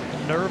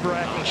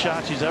nerve-wracking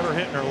shot she's ever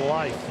hit in her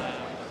life.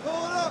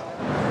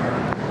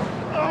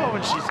 Oh,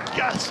 and she's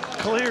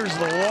clears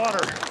the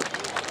water.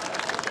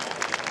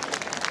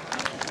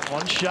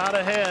 1 shot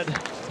ahead.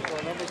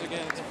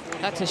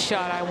 That's a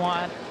shot I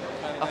want,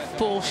 a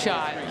full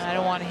shot. I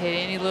don't want to hit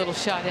any little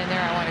shot in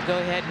there. I want to go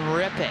ahead and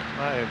rip it.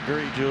 I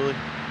agree, Julie.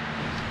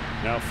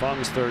 Now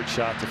Fung's 3rd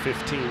shot to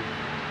 15.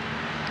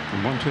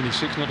 From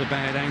 126, not a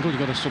bad angle. You've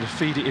got to sort of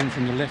feed it in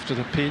from the left of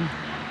the pin.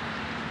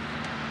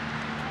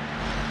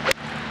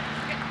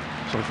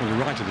 Sorry, from the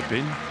right of the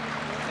pin.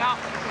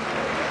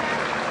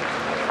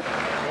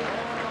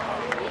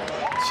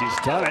 She's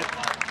done it.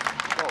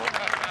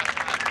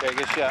 Okay,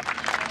 good shot.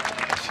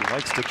 She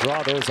likes to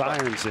draw those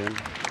irons in.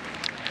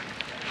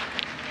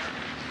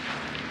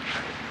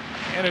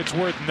 And it's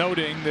worth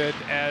noting that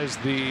as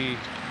the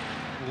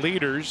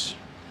leaders,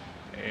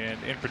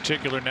 and in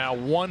particular now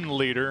 1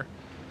 leader,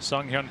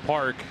 Sung-Hyun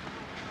Park,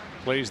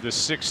 plays the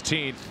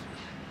 16th.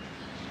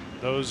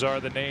 Those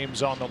are the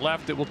names on the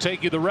left. It will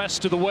take you the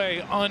rest of the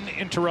way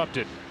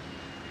uninterrupted.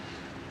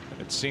 And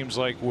it seems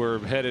like we're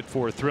headed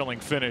for a thrilling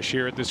finish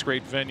here at this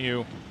great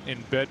venue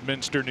in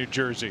Bedminster, New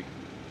Jersey.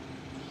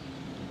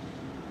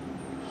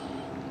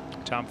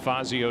 Tom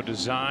Fazio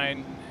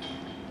design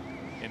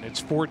in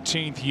its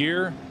 14th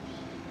year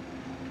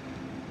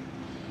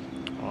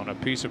on a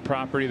piece of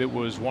property that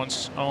was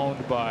once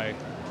owned by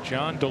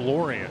John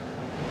DeLorean.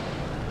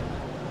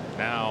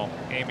 Now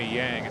Amy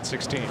Yang at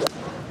 16.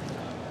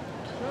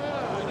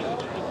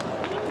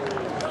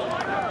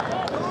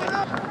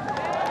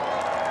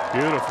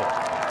 Beautiful.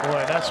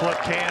 Boy, that's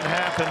what can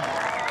happen.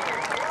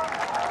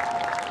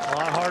 A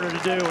lot harder to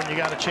do when you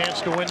got a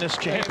chance to win this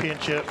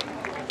championship.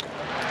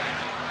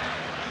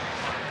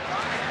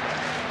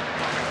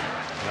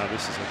 Now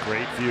this is a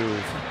great view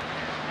of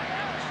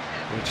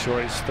what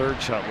Choi's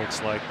 3rd shot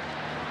looks like.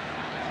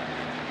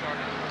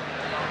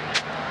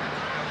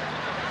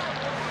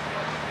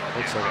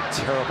 Looks like a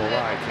terrible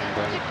lie, Ken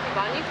Brennan.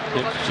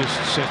 It's just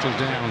settled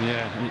down,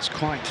 yeah, and it's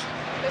quite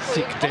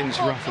thick, dense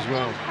rough as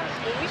well.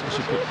 So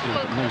she put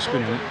no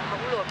spin on it.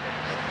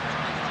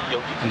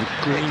 And the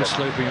green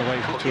sloping away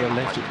to her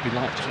left, it would be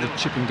like sort of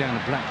chipping down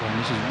a black one.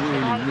 This is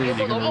really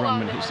going to run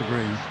when it hits the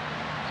green.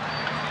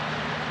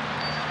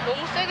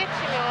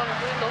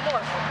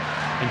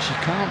 And she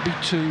can't be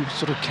too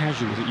sort of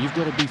casual with it. You've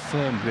got to be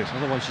firm with it,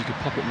 otherwise she could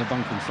pop it in the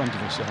bunker in front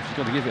of herself. You've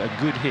got to give it a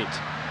good hit.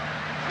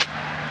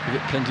 Give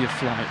it plenty of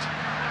flight.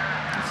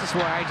 This is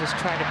where I just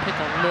try to pick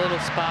a little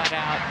spot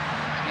out.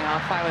 You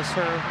know, if I was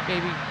her,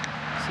 maybe,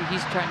 see,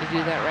 he's trying to do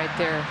that right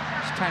there.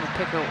 He's trying to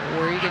pick her,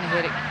 where are you going to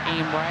hit it?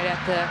 Aim right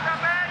at the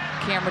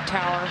camera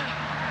tower.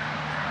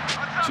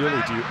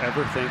 Julie, do you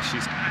ever think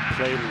she's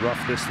played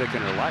rough this thick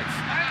in her life?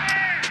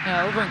 You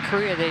know, over in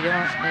Korea, they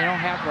don't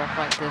have rough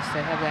like this.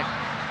 They have that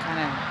kind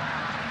of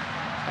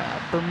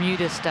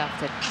Bermuda stuff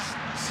that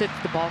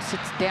the ball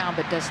sits down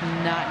but does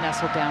not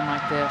nestle down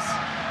like this.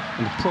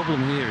 And the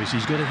problem here is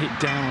he's got to hit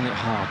down on it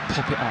hard,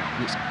 pop it up.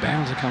 It's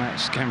bound to come out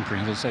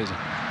scampering. As I say, it's a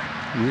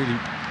really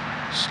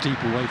steep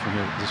away from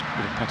here, this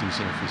bit of putting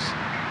surface.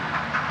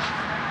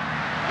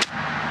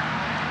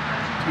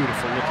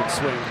 Beautiful looking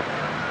swing.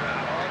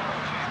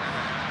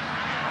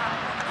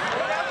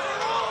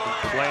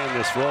 playing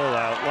this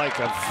rollout like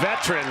a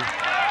veteran.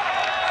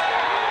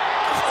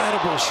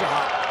 Incredible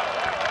shot.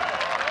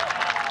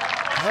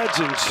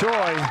 Hye-Jin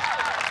Choi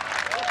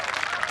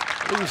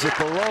leaves it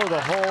below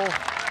the hole.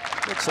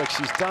 Looks like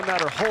she's done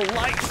that her whole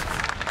life.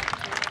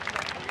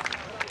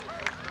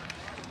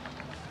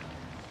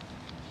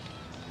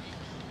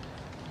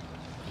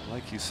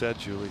 Like you said,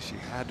 Julie, she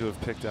had to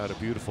have picked out a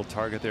beautiful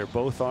target there.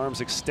 Both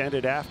arms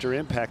extended after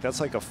impact.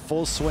 That's like a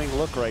full swing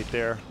look right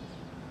there.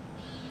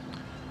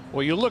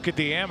 Well, you look at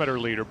the amateur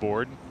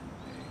leaderboard,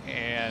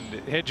 and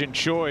Hye-Jin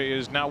Choi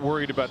is not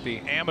worried about the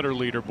amateur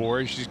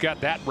leaderboard. She's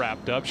got that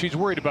wrapped up. She's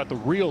worried about the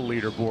real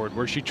leaderboard,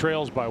 where she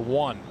trails by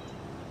 1.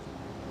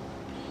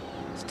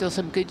 Still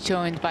some good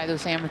showings by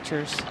those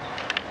amateurs.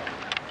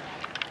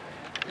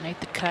 Make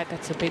the cut.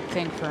 That's a big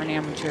thing for an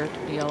amateur to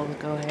be able to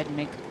go ahead and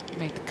make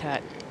the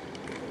cut.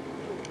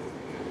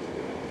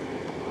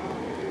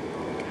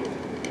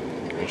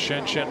 Well,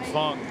 Shen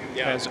Feng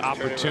has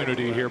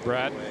opportunity here,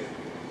 Brad.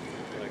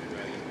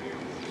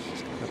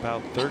 She's got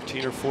about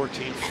 13 or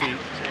 14 feet.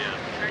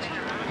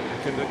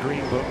 Look in the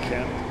green book,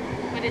 Ken.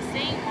 But it's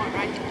saying more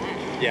right than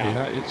that.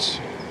 Yeah, it's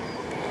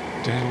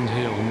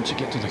downhill. Once you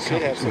get to the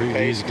cup, it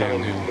really is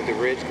downhill. With the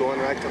ridge going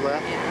right to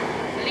left?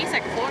 Yeah. At least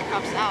like 4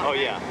 cups out. Oh,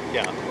 yeah.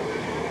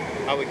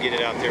 I would get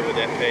it out there with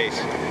that pace.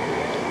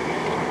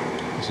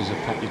 This is a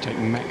putt you take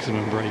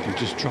maximum break and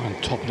just try and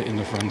topple it in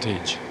the front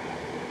edge.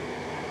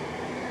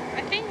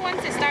 I think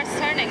once it starts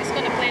turning, it's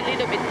going to play a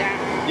little bit down.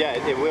 Yeah,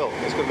 it will.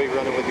 It's going to be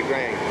running with the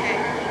grain. Okay.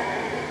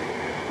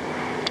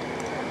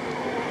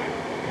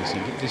 So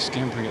you get this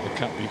scampering at the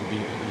cup, you could be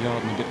a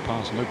yard and a bit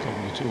past, no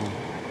problem at all.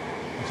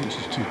 I think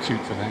she's too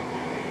cute for that.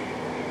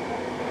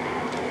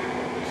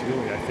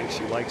 Julie, I think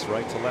she likes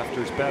right to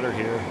lefters better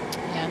here.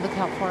 Yeah, look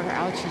how far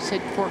out. She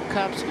said 4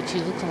 cups, but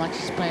she's looking like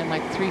she's playing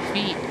like 3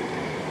 feet.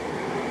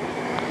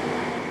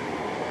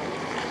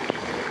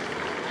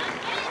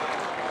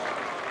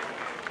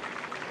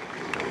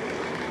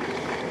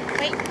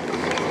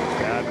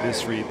 Bad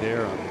misread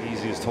there on the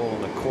easiest hole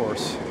in the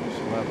course.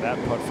 She'll have that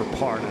putt for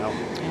par now.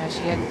 Yeah, she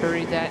hadn't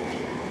birdied that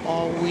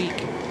all week.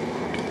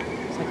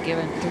 It's like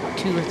giving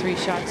 2 or 3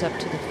 shots up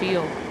to the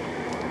field.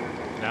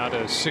 Now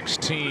to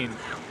 16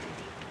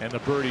 and the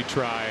birdie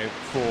try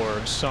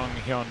for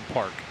Sung-Hyun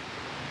Park.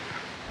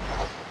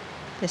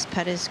 This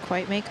putt is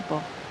quite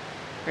makeable.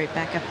 Right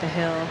back up the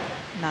hill,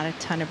 not a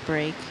ton of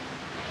break.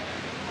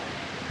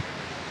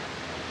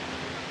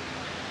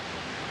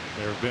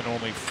 There have been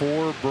only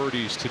 4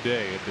 birdies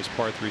today at this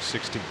par 3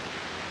 16.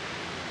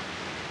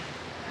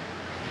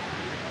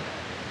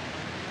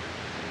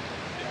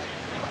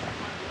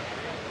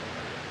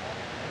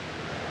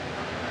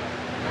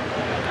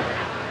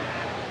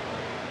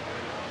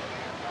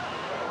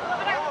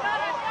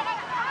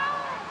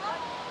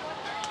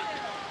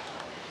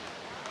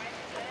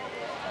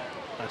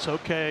 That's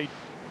okay.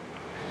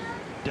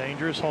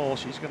 Dangerous hole.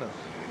 She's going to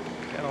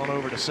get on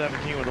over to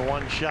 17 with a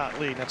 1-shot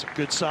lead. That's a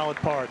good solid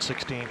par at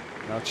 16.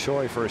 Now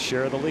Choi for a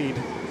share of the lead.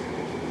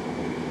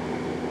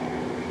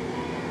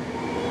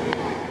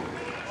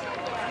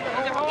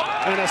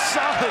 And a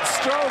solid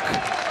stroke.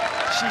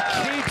 She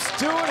keeps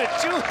doing it,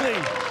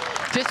 Julie.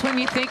 Just when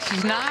you think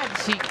she's not,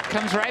 she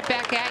comes right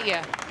back at you.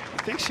 You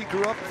think she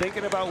grew up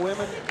thinking about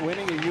women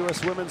winning a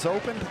U.S. Women's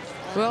Open?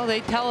 Well,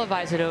 they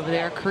televise it over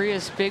there.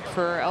 Korea's big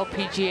for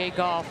LPGA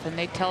golf, and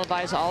they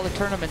televise all the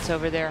tournaments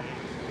over there.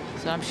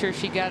 So I'm sure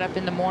she got up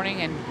in the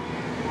morning and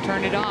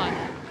turned it on.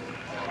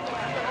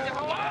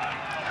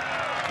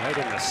 Right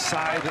in the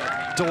side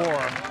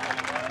door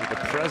with the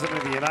President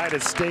of the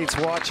United States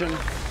watching.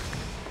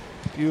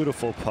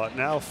 Beautiful putt.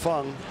 Now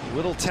Feng,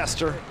 little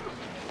tester.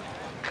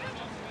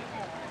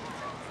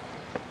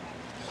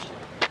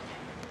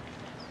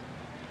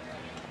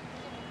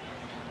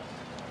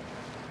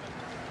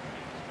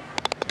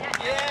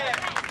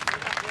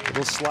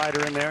 Little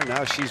slider in there.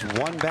 Now she's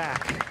 1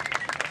 back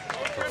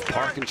of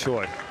Park and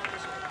Choi.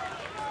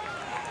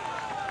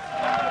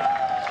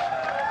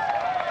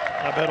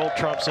 I bet old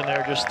Trump's in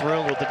there just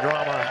thrilled with the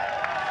drama.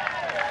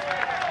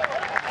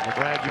 I'm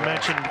glad you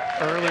mentioned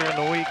earlier in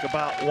the week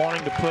about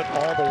wanting to put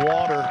all the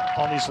water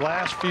on these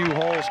last few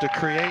holes to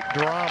create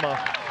drama.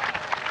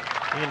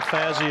 He and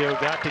Fazio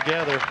got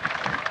together.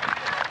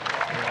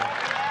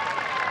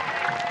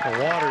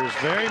 The water is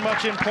very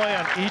much in play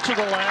on each of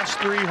the last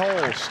 3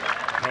 holes.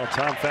 Well,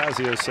 Tom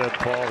Fazio said,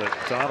 Paul, that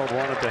Donald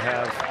wanted to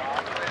have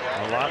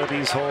a lot of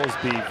these holes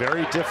be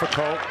very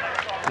difficult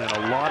and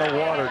a lot of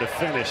water to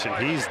finish, and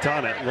he's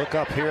done it. Look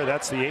up here,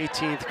 that's the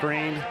 18th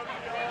green.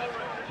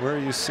 Where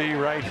you see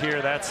right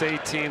here, that's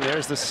 18.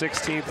 There's the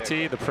 16th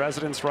tee. The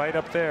President's right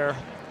up there.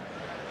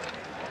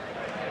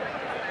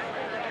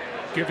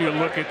 Give you a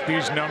look at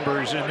these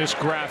numbers in this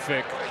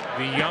graphic.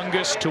 The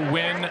youngest to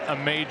win a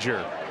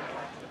major.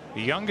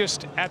 The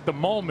youngest at the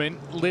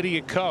moment,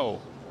 Lydia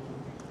Ko.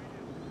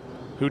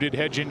 Who did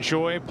Hye-Jin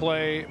Choi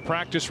play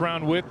practice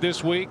round with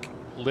this week?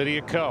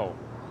 Lydia Ko.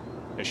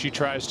 As she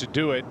tries to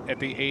do it at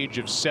the age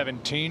of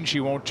 17, she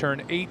won't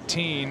turn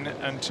 18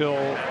 until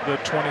the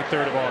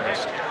 23rd of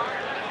August.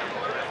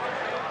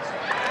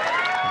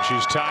 And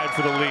she's tied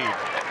for the lead.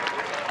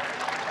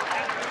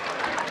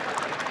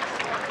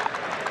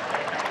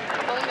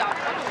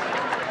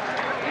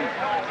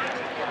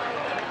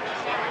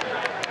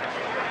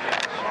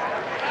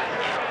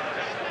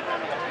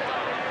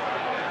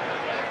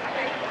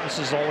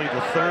 This is only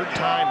the 3rd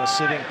time a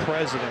sitting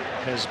president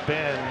has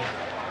been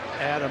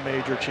at a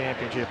major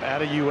championship,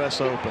 at a U.S.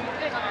 Open.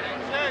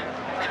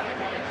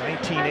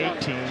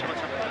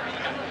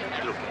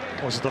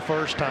 1918 was the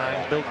first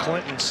time. Bill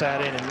Clinton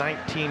sat in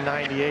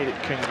 1998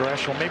 at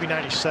Congressional, maybe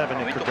 97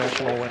 at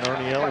Congressional when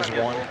Ernie Els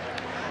won.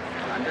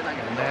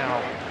 And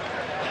now,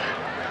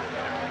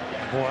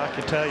 boy, I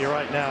can tell you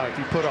right now, if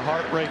you put a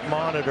heart rate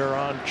monitor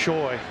on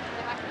Choi,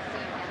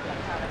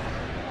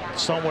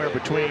 somewhere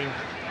between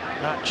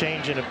not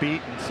changing a beat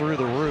and through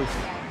the roof.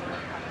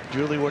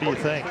 Julie, what do you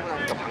think?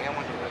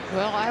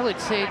 Well, I would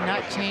say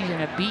not changing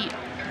a beat.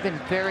 I've been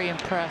very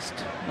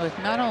impressed with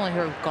not only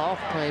her golf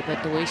play,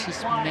 but the way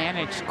she's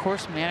managed,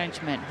 course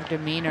management, her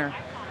demeanor.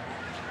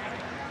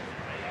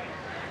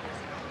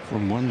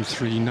 From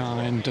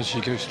 139, does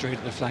she go straight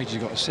at the flag? She's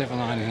got a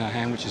 7-iron in her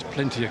hand, which is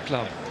plenty of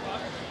club.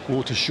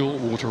 Water short,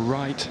 water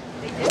right.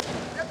 She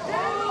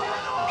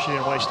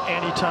didn't waste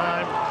any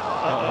time.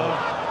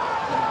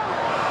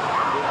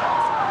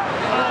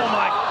 Oh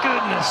my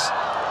goodness.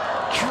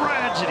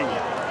 Tragedy.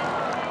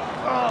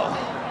 Oh.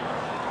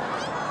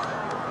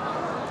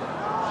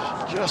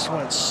 She just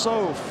went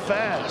so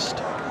fast.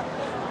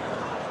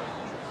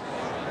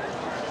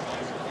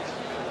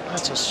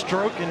 That's a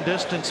stroke and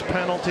distance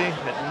penalty.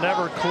 It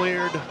never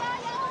cleared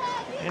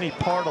any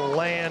part of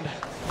land.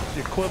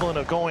 The equivalent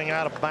of going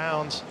out of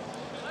bounds.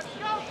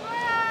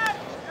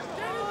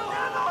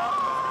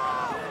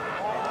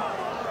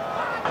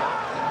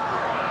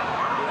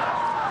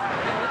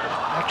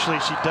 Actually,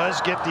 she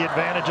does get the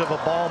advantage of a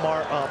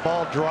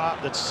ball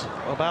drop that's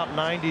about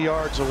 90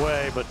 yards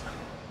away, but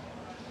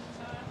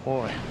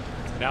boy.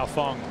 Now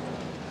Fung.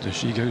 Does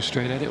she go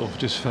straight at it or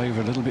just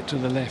favor a little bit to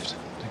the left?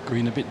 The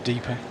green a bit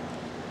deeper.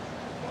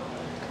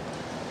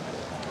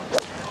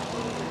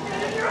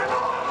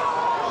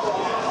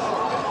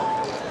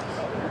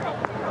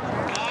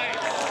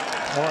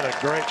 What a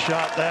great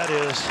shot that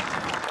is,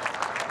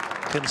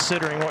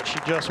 considering what she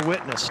just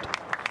witnessed.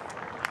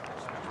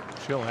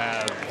 She'll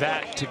have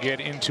that to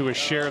get into a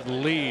share of the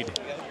lead.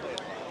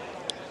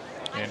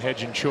 And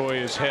Hye-Jin Choi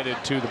is headed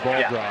to the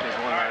ball drop.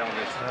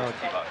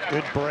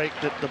 Good break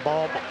that the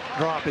ball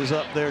drop is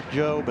up there,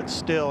 Joe, but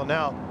still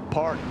now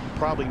Park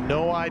probably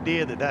no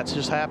idea that that's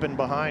just happened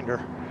behind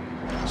her.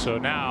 So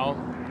now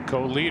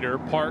co-leader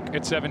Park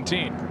at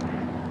 17.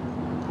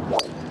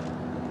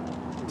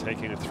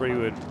 Taking a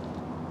 3-wood.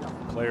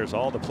 Players,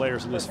 all the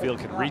players in this field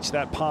can reach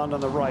that pond on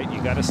the right.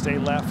 You got to stay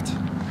left.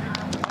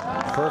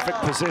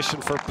 Perfect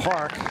position for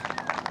Park.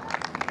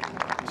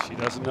 She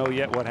doesn't know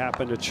yet what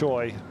happened to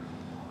Choi.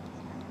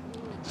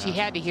 She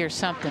had to hear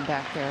something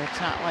back there. It's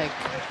not like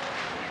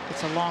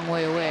it's a long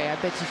way away. I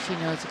bet you she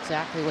knows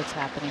exactly what's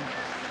happening.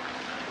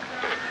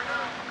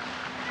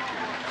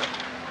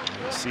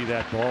 You see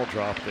that ball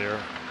drop there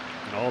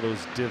and all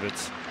those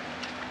divots.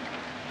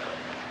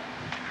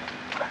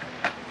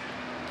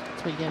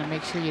 That's what you got to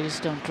make sure you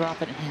just don't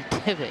drop it in a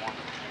divot.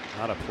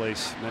 Not a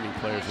place many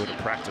players would have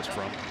practiced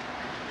from.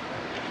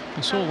 I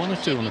saw one or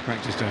two on the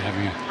practice day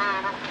having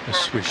a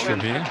swish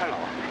from here.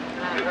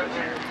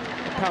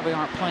 They probably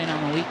aren't playing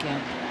on the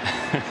weekend.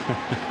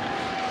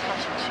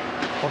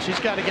 Well, she's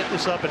got to get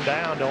this up and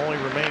down to only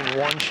remain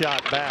 1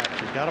 shot back.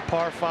 She's got a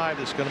par 5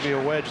 that's going to be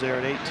a wedge there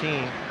at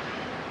 18.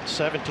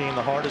 17,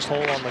 the hardest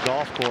hole on the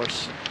golf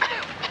course.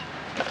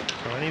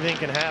 So anything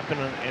can happen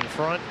in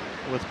front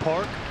with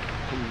Park,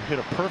 who hit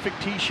a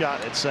perfect tee shot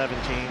at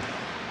 17.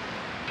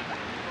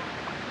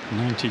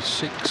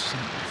 96,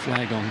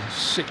 flag on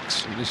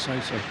 6, let's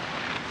say so.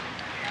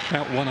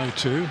 About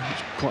 102,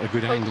 it's quite a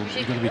good angle.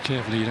 You've got to be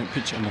careful you don't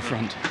pitch it on the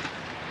front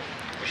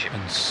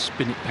and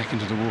spin it back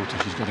into the water.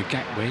 She's got a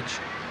gap wedge.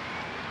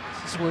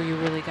 This is where you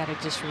really got to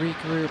just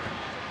regroup.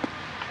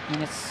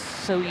 And it's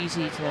so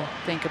easy to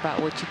think about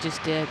what you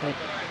just did, but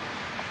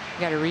you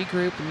got to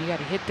regroup and you got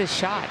to hit this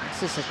shot.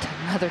 This is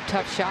another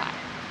tough shot.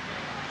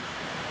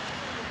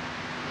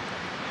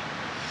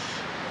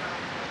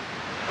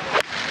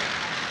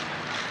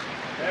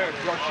 All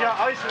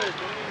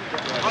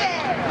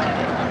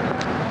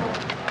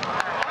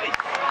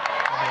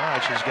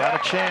right, she's got a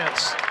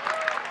chance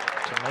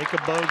to make a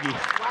bogey.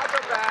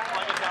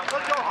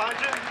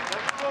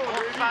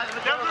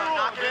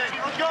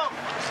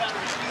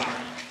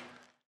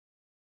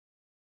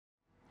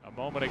 A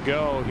moment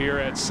ago here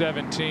at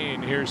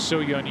 17, here's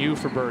Sung-Hyun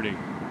for birdie.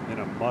 And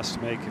a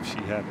must make if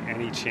she had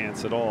any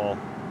chance at all.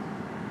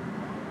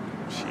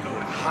 She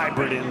would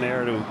hybrid in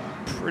there to a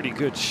pretty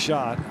good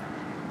shot.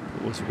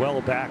 It was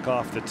well back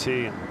off the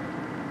tee, and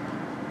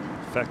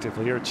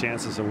effectively her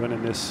chances of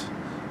winning this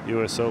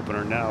U.S. Open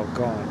are now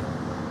gone.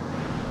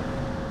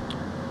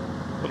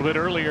 A little bit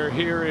earlier,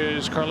 here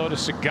is Carlota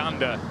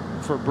Ciganda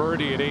for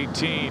birdie at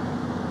 18.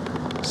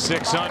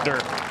 6 under.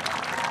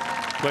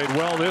 Played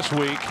well this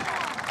week.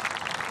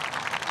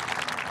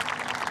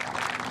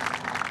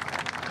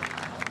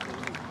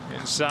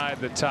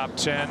 Inside the top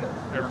 10.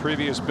 Her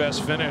previous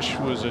best finish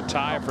was a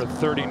tie for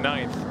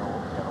 39th.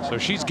 So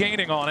she's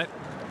gaining on it.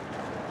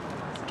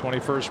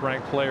 21st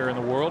ranked player in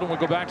the world, and we'll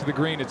go back to the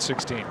green at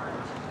 16.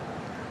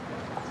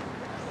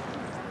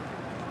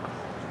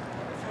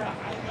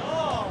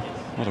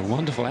 What a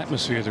wonderful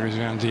atmosphere there is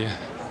around here.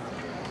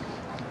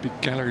 Big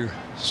gallery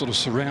sort of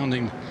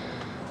surrounding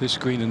this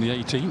green in the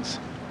 18th.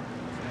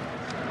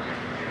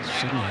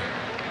 Suddenly,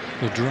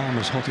 the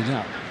drama's hotted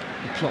up.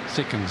 The plot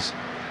thickens.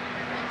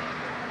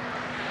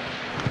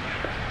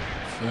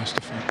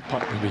 First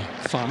putt will be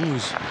Fung,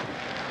 who's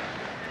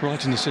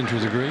right in the centre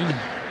of the green.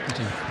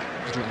 Getting a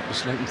little up the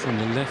slope from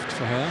the left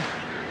for her.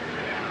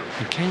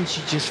 And can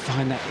she just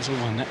find that little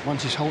one? That one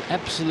just hold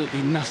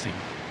absolutely nothing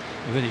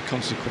of any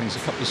consequence. A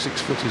couple of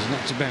 6-footers, and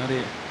that's about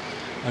it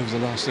over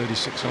the last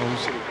 36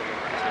 holes.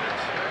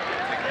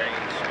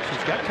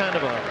 She's got kind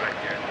of an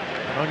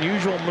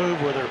unusual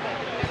move with her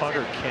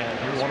putter, Ken.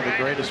 You're one of the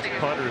greatest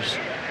putters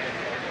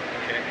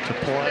to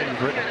play.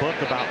 You've written a book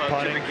about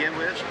putting.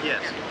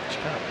 Yes. She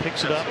kind of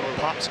picks it up and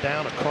pops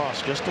down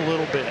across just a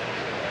little bit.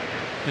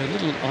 Yeah, a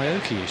little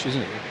Aoki-ish,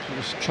 isn't it? It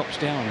just chops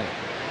down. It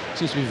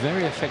seems to be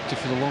very effective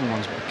for the long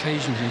ones, but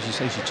occasionally, as you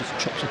say, she just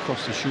chops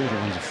across the shorter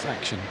ones a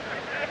fraction.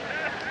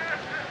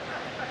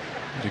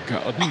 The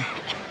garden.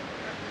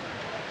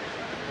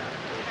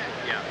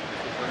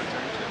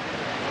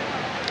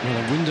 Well,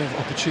 a window of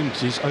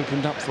opportunities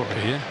opened up for her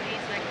here.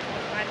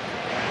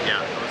 Yeah,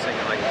 I was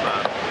thinking like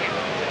 5.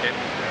 Okay.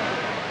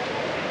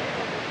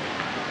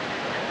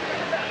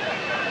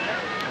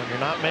 When you're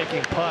not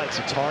making putts,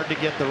 it's hard to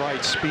get the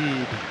right speed.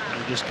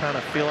 You just kind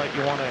of feel like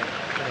you want to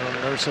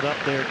nurse it up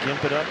there,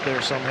 gimp it up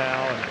there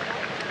somehow.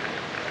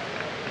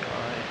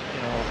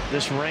 And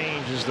this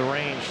range is the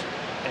range.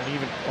 And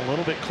even a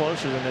little bit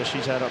closer than this,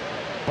 she's had a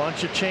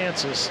bunch of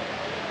chances.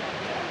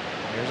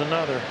 Here's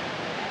another.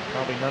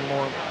 Probably none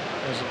more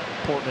as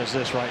important as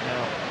this right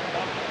now.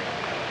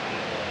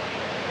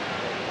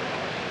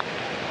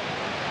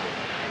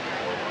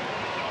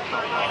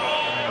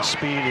 And the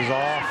speed is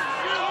off.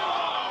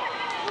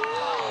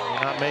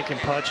 You're not making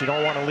putts. You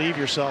don't want to leave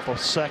yourself a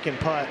second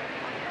putt.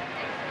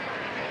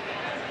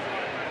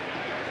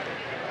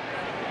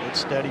 Good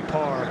steady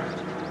par.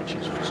 But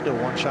she's still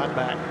one shot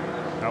back.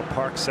 Now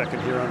Park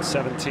second here on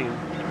 17.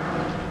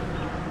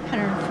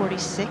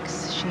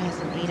 146. She has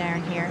an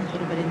 8-iron here, a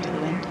little bit into the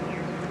wind.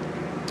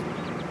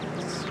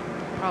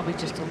 Probably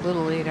just a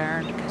little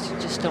 8-iron because you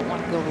just don't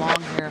want to go long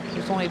here.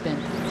 There's only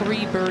been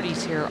 3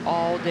 birdies here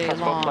all day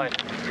long. Might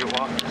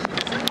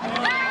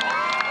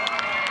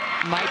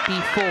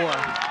be 4.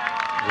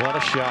 What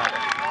a shot.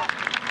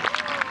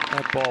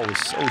 That ball was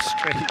so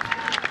straight.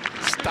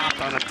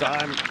 Stopped on a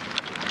dime.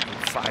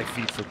 5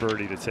 feet for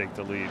birdie to take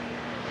the lead.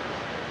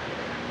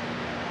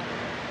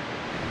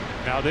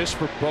 Now this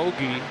for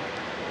bogey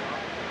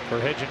for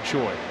Hye-Jin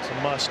Choi. It's a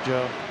must,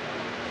 Joe.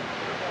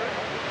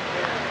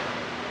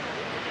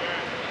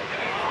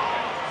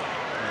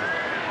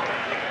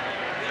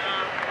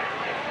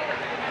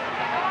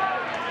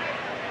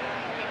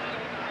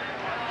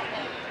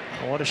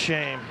 What a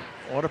shame.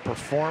 What a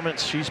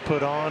performance she's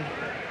put on.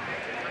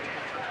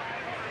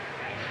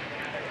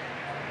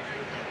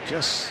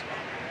 Just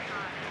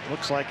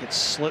looks like it's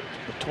slipped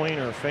between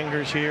her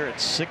fingers here at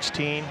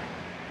 16.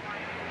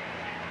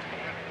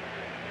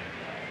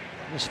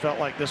 Just felt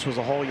like this was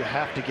a hole you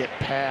have to get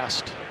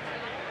past.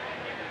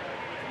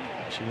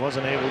 She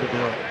wasn't able to do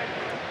it.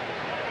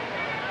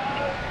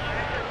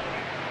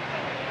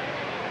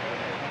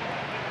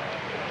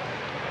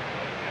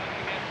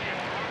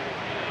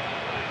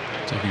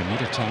 Taking a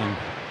lot of time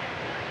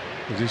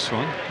with this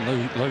one.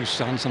 Low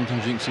sun.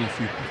 Sometimes you can see a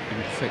few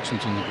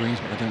imperfections on the greens,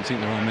 but I don't think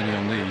there are many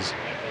on these.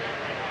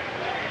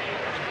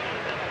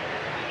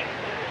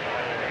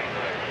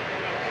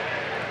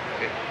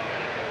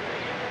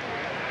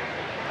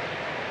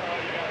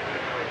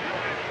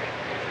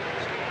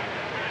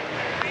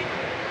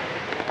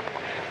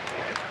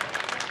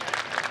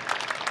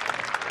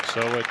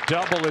 So a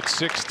double at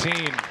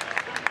 16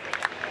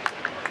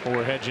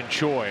 for Hye-Jin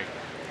Choi.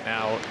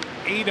 Now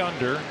 8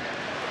 under,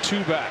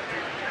 2 back.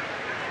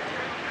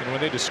 And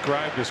when they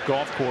described this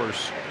golf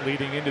course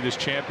leading into this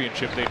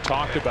championship, they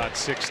talked about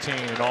 16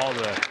 and all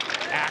the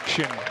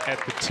action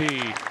at the tee.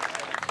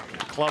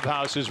 The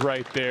clubhouse is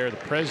right there. The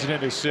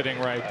president is sitting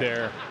right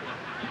there.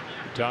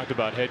 We talked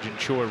about Hye-Jin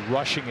Choi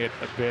rushing it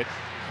a bit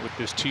with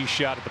this tee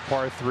shot at the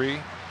par 3.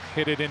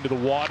 Hit it into the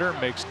water,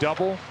 makes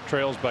double,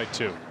 trails by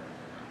 2.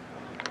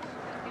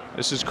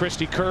 This is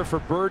Christy Kerr for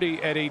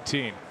birdie at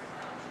 18.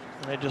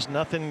 And just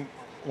nothing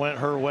went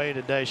her way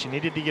today. She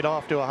needed to get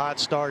off to a hot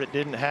start. It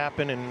didn't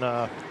happen. And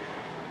I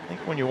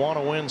think when you want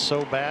to win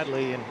so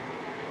badly and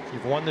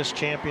you've won this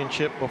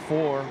championship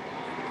before,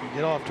 you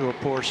get off to a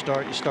poor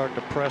start, you start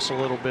to press a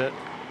little bit.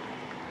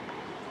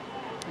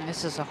 And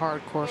this is a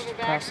hard course to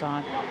press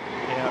on.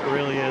 Yeah, it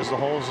really is. The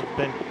holes have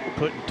been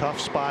put in tough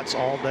spots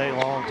all day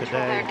long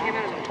today.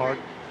 It's a hard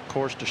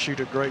course to shoot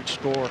a great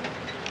score.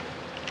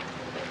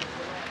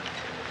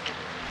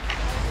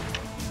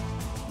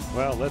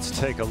 Well, let's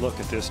take a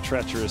look at this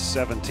treacherous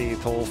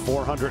 17th hole.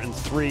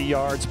 403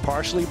 yards,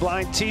 partially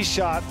blind tee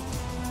shot.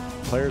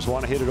 Players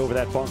want to hit it over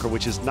that bunker,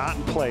 which is not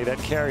in play. That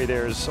carry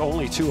there is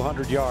only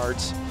 200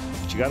 yards.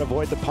 But you got to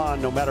avoid the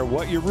pond no matter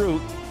what your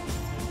route.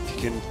 If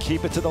you can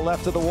keep it to the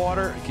left of the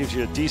water, it gives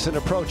you a decent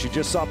approach. You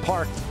just saw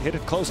Park hit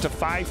it close to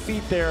 5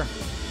 feet there.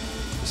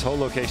 This whole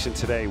location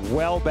today,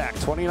 well back,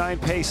 29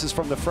 paces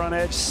from the front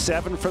edge,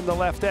 7 from the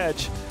left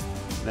edge.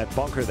 And that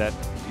bunker, that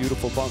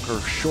beautiful bunker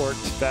short,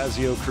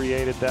 Fazio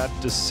created that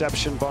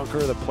deception bunker.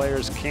 The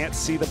players can't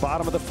see the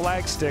bottom of the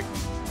flag stick.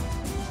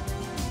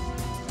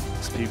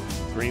 This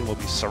green will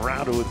be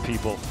surrounded with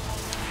people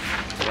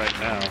right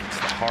now. It's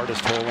the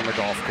hardest hole in the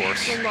golf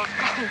course. 17,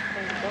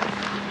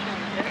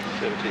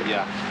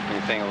 yeah,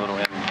 anything a little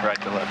in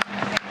right to left.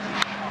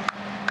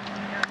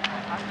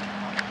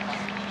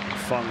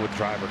 Fun with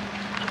driver.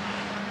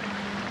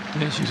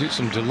 Yes, she's hit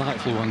some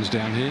delightful ones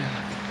down here.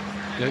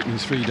 The opening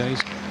 3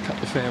 days, cut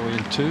the fairway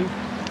in 2.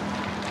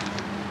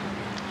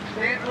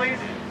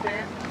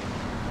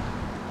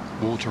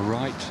 Water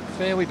right,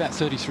 fairway about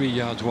 33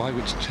 yards wide,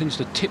 which tends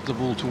to tip the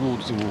ball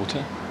towards the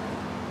water.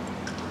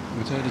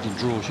 With her little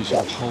draw, she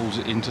sort of holds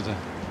it into the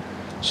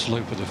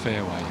slope of the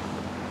fairway.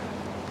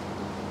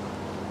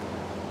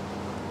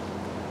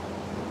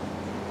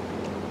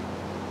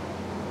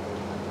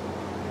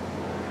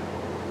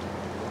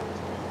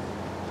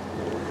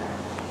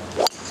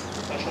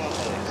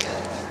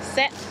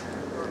 Set.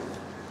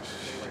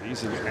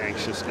 She's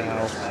anxious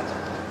now.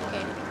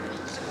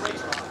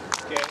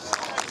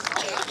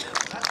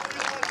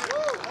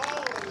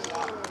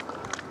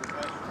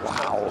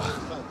 Wow.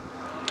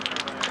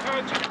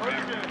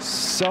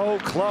 So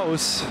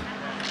close,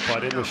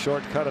 but in the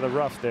shortcut of the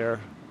rough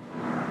there.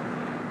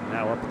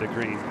 Now up at the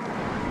green.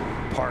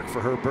 Park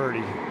for her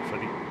birdie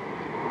to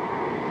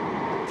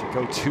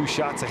go 2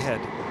 shots ahead.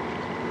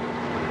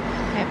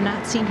 I have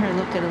not seen her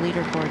look at a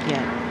leaderboard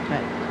yet,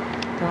 but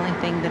the only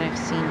thing that I've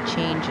seen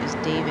change is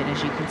David,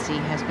 as you can see,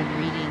 has been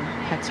reading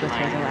putts with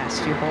her the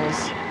last few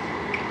holes.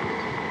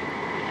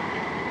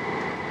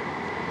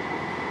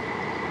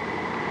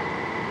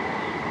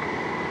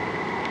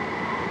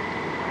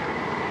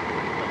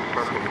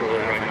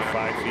 Right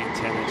 5 feet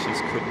 10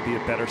 inches, couldn't be a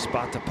better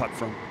spot to putt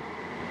from.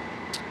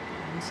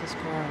 This is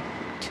for a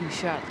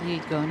 2-shot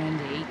lead going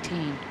into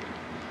 18.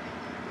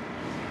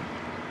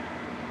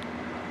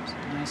 It's a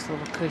nice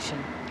little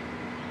cushion.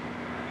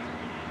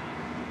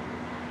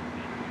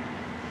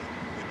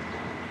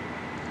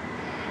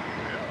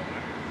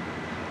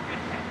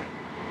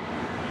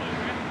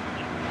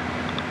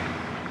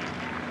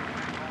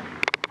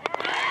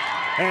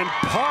 And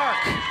Park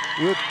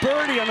with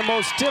birdie on the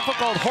most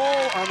difficult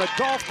hole on the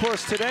golf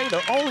course today.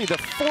 Only the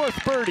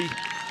 4th birdie.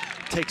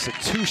 Takes a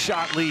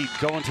 2-shot lead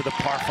going to the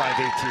par 5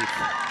 18th.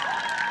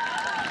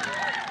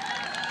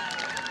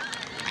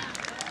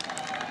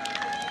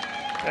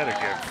 Better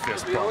get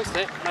fist bump.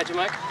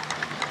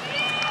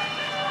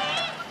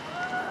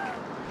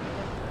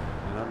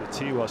 And on the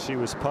tee while she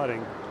was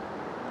putting,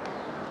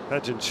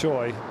 Hye-Jin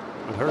Choi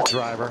with her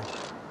driver.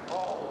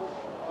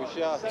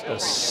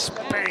 Just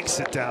spanks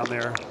it down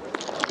there.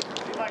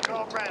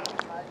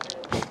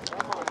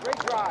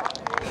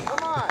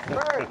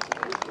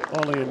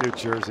 Only in New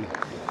Jersey.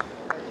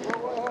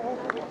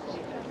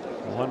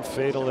 One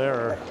fatal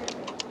error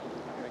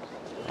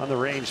on the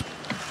range.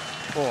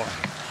 Boy.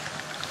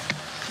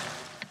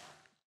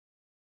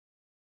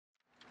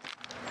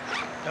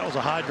 That was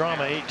a high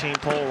drama 18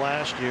 pole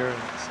last year.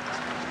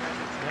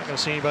 Not going to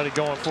see anybody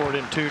going for it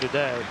in 2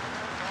 today.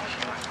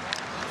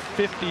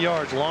 50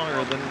 yards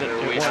longer than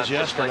it was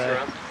yesterday.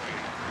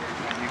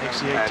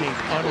 Makes the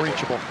 18th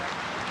unreachable.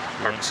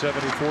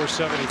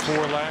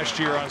 174.74 last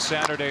year on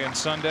Saturday and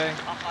Sunday.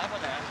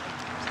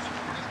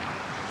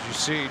 As you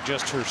see,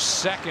 just her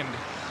 2nd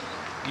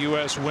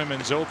U.S.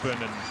 Women's Open,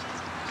 and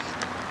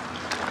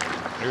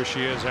here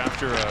she is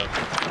after a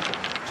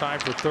tie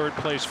for 3rd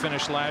place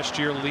finish last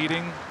year,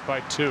 leading by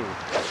 2.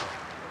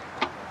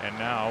 And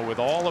now, with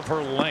all of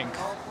her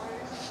length,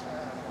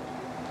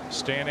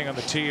 standing on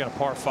the tee in a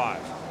par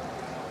 5.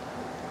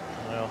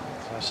 Well,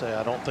 as I say,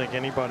 I don't think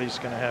anybody's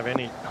going to have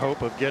any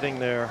hope of getting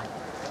there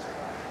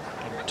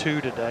in 2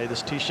 today.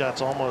 This tee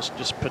shot's almost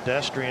just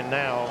pedestrian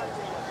now.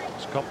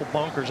 There's a couple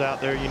bunkers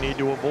out there you need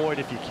to avoid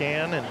if you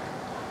can, and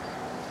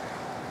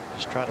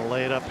just try to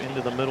lay it up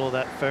into the middle of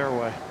that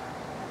fairway.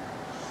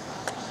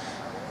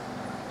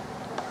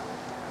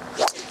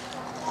 Let's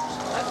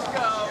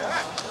go.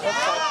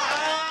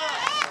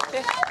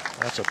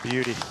 That's a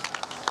beauty.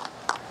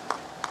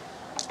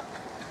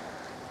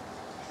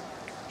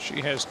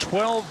 She has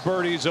 12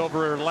 birdies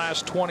over her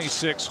last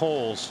 26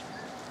 holes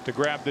to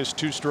grab this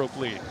 2-stroke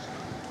lead.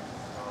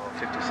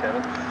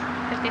 57.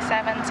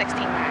 57,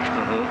 16 right.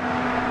 Mm-hmm.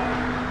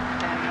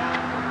 Then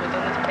we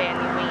don't need to play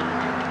any win.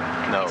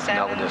 No,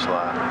 not with this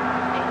lot. 18,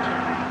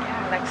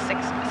 yeah, like 6,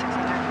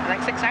 69.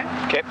 Like 6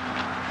 now? Okay.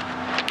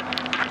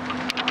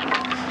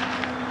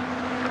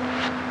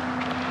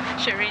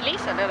 Should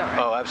release a little, right?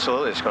 Oh,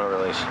 absolutely, it's going to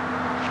release.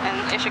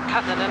 And it should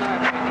cut a little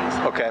and release.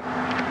 Okay.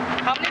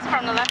 How many is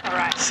from the left or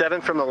right?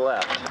 7 from the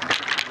left.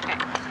 Okay.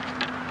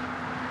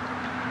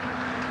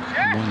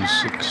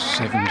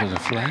 167 to the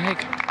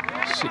flag.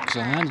 6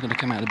 iron, going to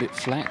come out a bit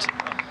flat.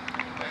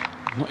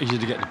 Not easy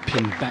to get the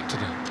pin back to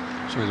the,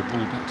 sorry, the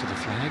ball back to the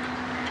flag.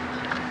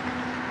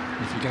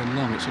 If you go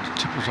long, it sort of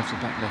tipples off the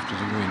back left of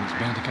the green. It's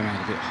bound to come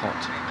out a bit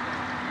hot.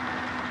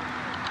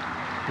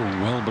 Ball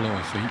well below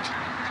her feet.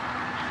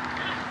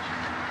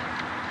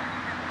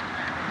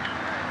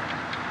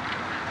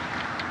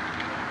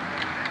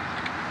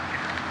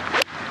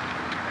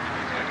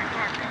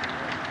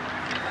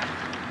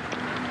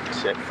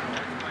 Sit.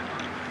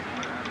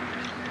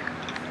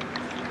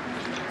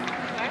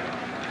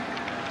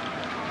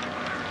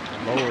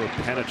 Lower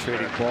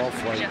penetrating ball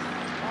flight.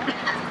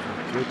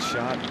 Good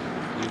shot.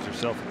 Leaves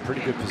herself in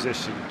pretty good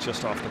position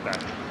just off the bat.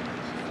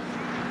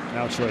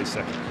 Now Choi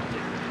second.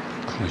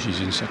 Oh, she's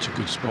in such a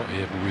good spot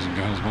here, boys and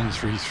girls.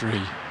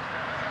 1-3-3.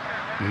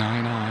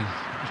 9-9.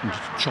 You can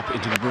just chop it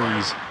into the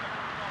breeze.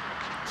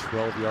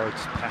 12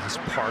 yards past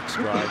Park's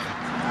drive.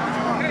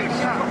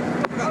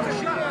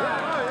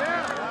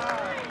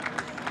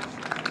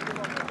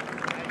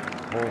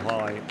 Whole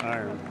high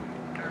iron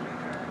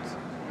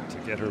to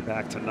get her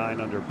back to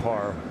 9 under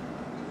par.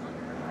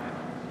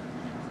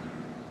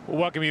 We'll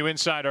welcome you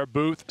inside our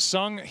booth.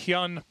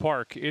 Sung-Hyun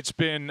Park. It's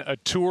been a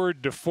tour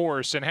de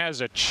force and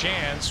has a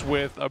chance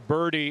with a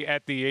birdie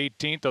at the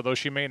 18th, although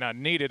she may not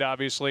need it,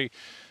 obviously,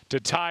 to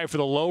tie for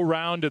the low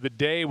round of the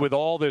day with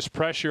all this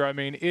pressure. I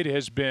mean, it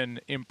has been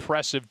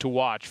impressive to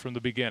watch from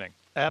the beginning.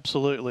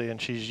 Absolutely,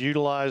 and she's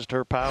utilized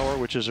her power,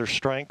 which is her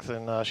strength,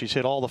 and she's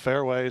hit all the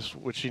fairways,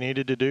 which she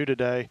needed to do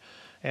today.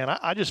 And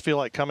I just feel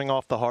like coming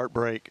off the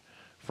heartbreak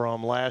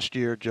from last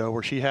year, Joe,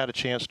 where she had a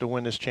chance to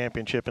win this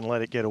championship and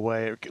let it get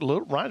away. It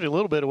reminds me a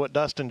little bit of what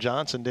Dustin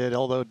Johnson did,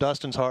 although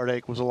Dustin's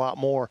heartache was a lot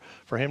more.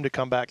 For him to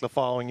come back the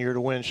following year to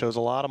win shows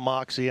a lot of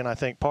moxie, and I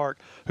think Park,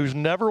 who's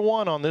never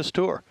won on this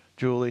tour,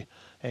 Julie,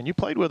 and you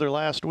played with her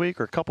last week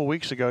or a couple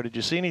weeks ago. Did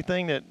you see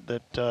anything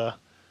that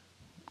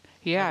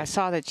Yeah, I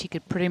saw that she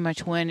could pretty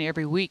much win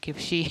every week if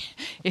she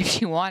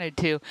wanted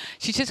to.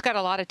 She's just got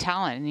a lot of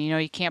talent, and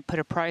you can't put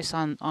a price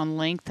on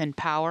length and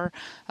power.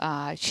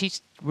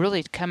 She's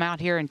really come out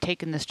here and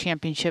taken this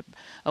championship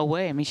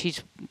away. I mean,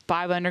 she's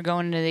 5 under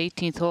going into the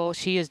 18th hole.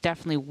 She has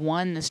definitely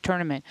won this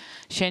tournament.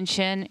 Shen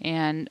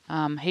and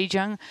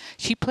Hye-Jin,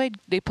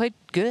 they played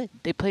good.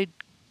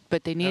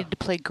 But they needed to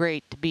play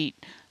great to beat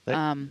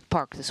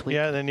Park this week.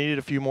 Yeah, they needed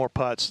a few more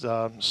putts.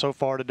 So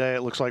far today,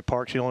 it looks like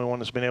Park's the only one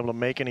that's been able to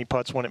make any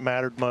putts when it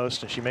mattered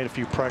most, and she made a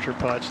few pressure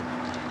putts.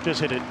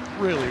 Just hit it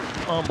really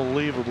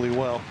unbelievably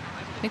well.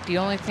 I think the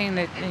only thing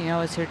that,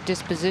 is her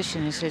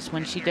disposition is just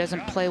when she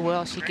doesn't play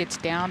well, she gets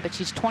down, but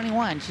she's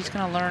 21. She's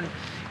going to learn,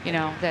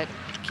 that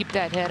keep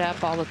that head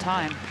up all the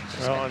time.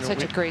 She's got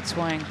such a great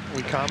swing.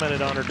 We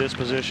commented on her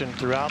disposition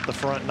throughout the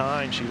front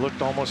 9. She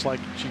looked almost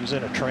like she was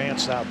in a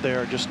trance out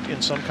there, just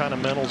in some kind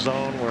of mental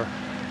zone where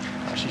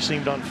she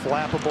seemed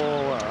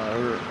unflappable.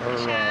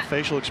 Her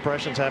facial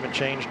expressions haven't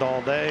changed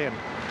all day, and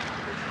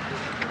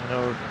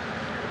her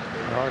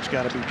heart's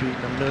got to be beating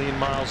 1,000,000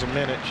 miles a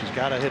minute. She's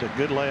got to hit a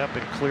good layup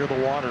and clear the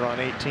water on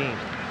 18.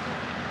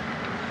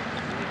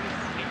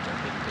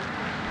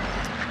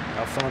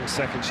 Now Fung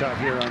second shot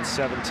here on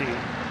 17.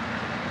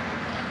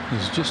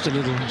 There's just a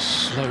little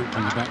slope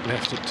on the back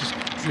left. It just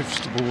drifts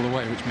the ball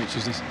away, which makes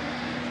this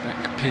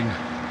back pin.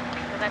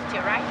 Left to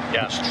your right?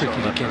 Yeah, it's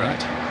tricky to get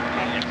at.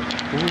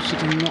 Ball's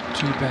sitting not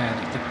too bad.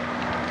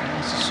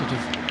 It's a sort of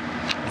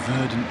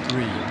verdant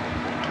green,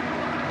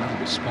 a little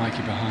bit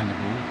spiky behind the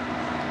ball.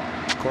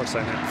 Of course,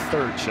 I meant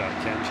third shot,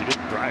 Ken. She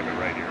didn't drive it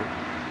right here.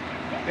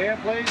 There,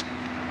 please.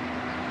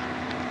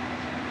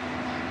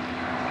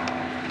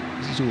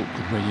 This is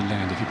awkward where you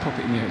land. If you pop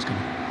it in the air, it's going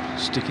to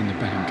stick in the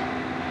bank.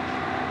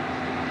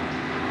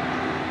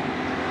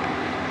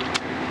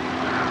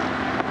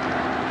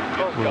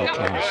 World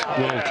class,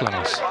 world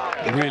class.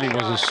 It really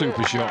was a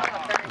super shot.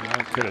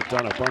 I could have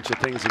done a bunch of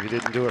things if you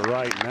didn't do it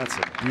right, and that's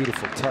a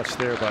beautiful touch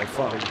there by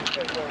Fung.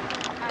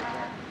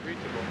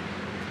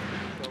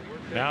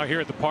 Now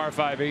here at the par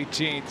 5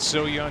 18th,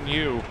 So-Yeon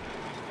Yu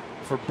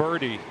for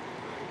birdie.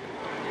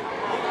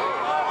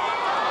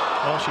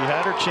 Well, she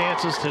had her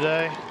chances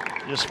today.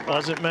 Just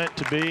wasn't meant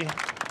to be.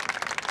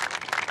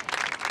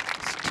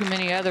 There's too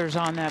many others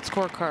on that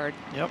scorecard.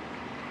 Yep.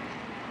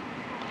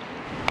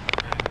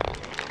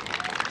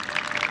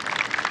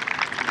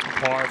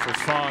 Par for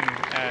Fung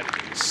at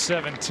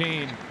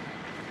 17.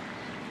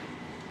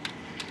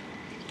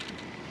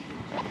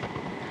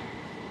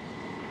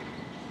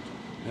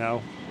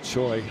 Now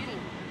Choi,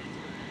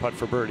 putt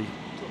for birdie.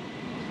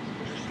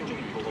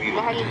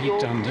 He'd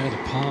done there, the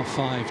par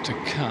 5 to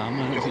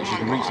come. I don't think she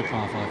can reach the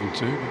par 5 in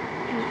 2.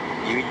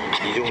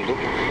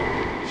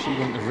 She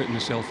won't have written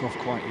herself off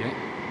quite yet.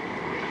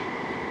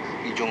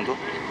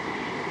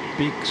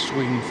 Big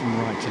swing from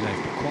right to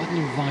left, but quite an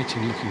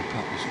inviting looking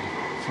putt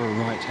for a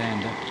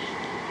right-hander.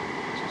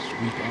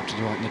 Sweep it up to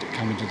the right and let it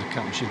come into the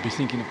cup. And she'll be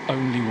thinking of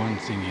only one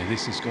thing here.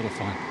 This has got to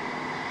find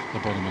the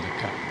bottom of the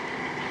cup.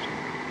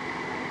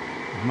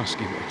 We must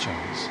give it a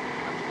chance.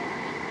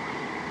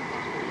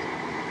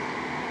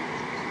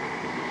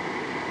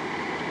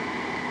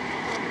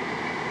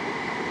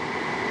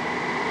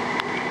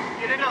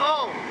 Get in the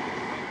hole.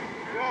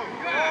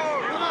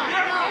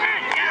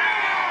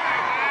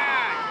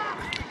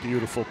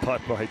 Beautiful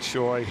putt by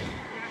Choi.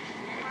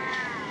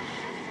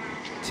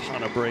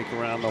 Ton of break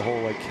around the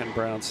hole, like Ken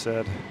Brown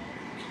said.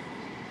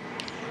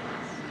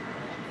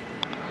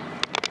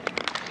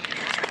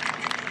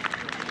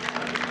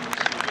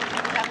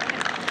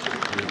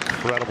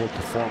 Incredible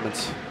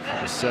performance from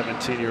the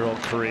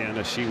 17-year-old Korean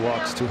as she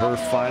walks to her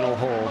final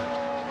hole.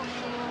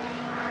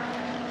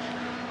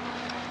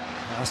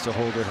 Has to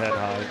hold her head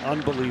high.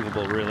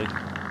 Unbelievable, really.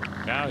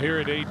 Now here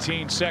at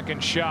 18,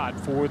 second shot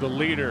for the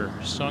leader,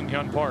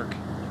 Sung-Hyun Park.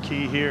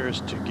 Key here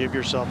is to give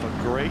yourself a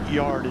great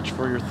yardage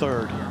for your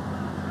third.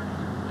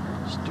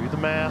 Just do the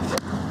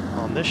math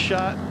on this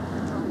shot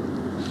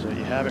so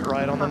you have it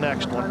right on the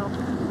next one.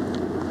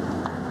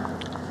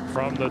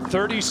 From the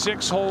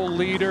 36-hole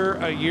leader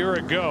a year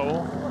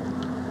ago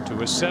to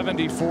a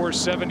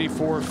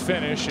 74-74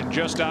 finish and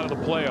just out of the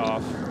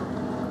playoff,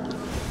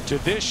 to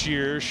this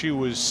year she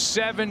was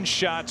 7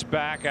 shots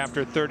back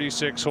after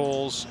 36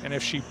 holes, and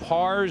if she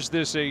pars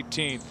this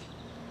 18th,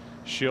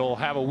 she'll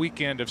have a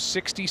weekend of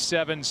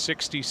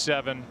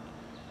 67-67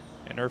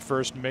 in her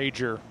first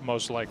major,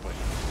 most likely.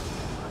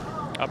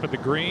 Up at the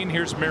green,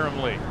 here's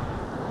Miriam Lee.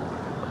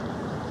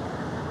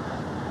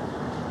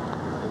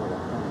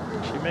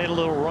 She made a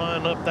little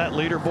run up that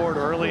leaderboard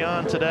early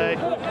on today.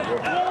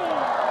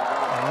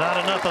 And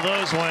not enough of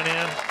those went in.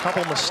 A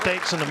couple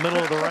mistakes in the middle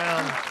of the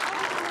round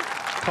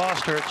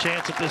cost her a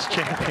chance at this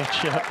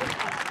championship.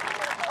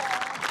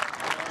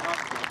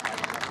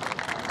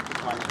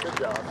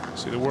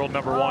 See the world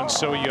 #1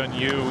 So-Hyun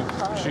Yu.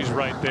 She's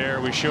right there.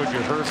 We showed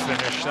you her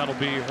finish. That'll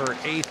be her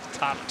 8th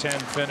top 10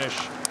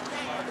 finish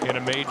in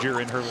a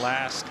major in her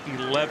last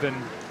 11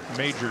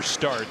 major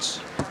starts.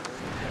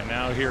 And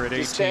now here at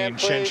 18,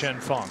 Shen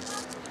Chen Feng.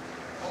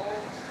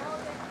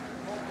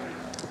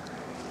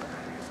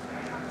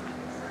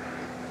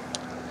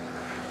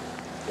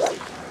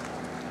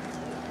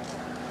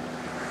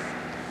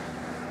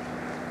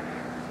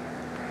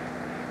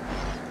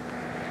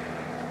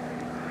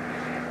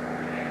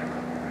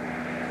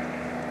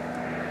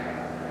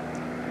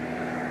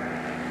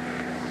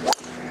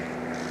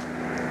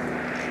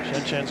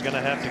 Chen's going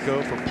to have to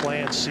go for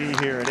plan C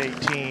here at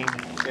 18.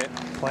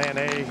 Plan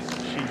A,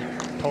 she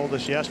told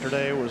us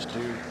yesterday, was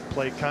to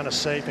play kind of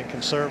safe and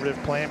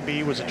conservative. Plan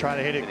B was to try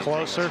to hit it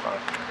closer.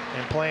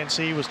 And plan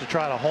C was to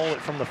try to hold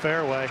it from the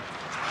fairway.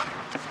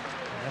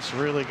 That's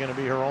really going to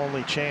be her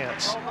only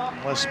chance,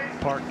 unless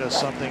Park does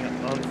something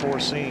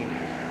unforeseen.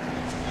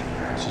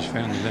 She's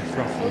found the left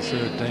rough for the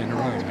 3rd day in a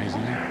row,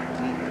 amazingly.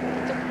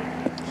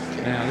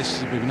 Now, this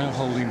is with no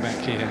holding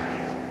back here.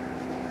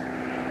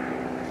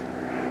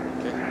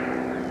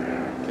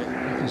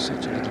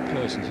 Such a little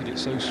person hit it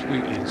so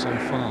sweetly and so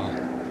far.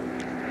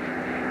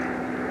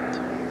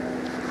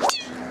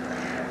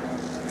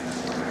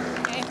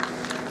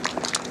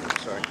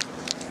 Sorry.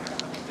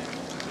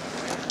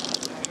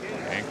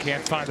 And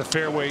can't find the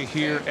fairway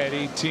here at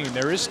 18.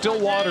 There is still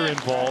water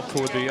involved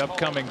for the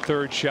upcoming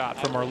 3rd shot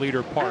from our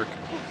leader Park.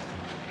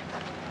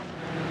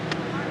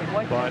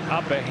 But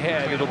up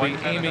ahead, it'll be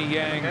Amy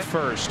Yang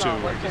first, who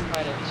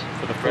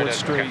for the 4th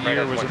straight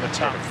year was in the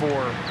top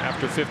 4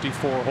 after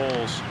 54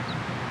 holes.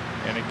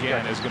 And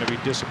again, is going to be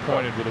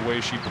disappointed with the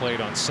way she played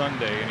on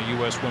Sunday in a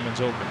U.S.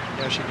 Women's Open.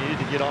 Yeah, she needed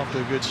to get off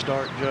to a good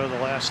start, Joe. The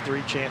last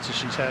 3 chances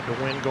she's had to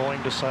win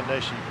going to Sunday,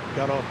 she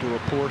got off to a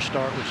poor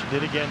start, which she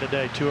did again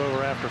today, 2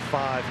 over after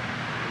 5.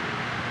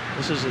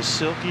 This is as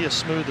silky, as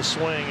smooth a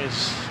swing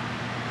as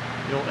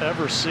you'll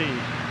ever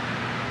see.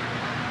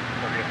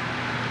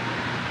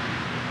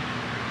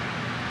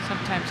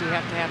 Sometimes you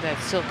have to have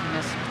that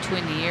silkiness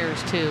between the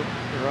ears, too.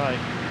 You're right.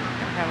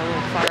 Have a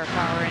little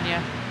firepower in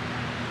you.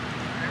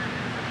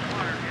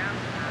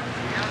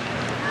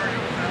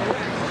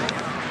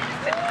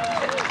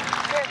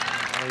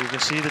 You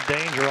can see the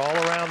danger all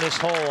around this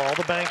hole. All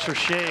the banks are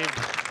shaved.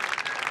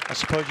 I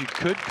suppose you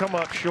could come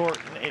up short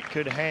and it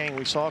could hang.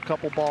 We saw a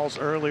couple balls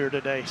earlier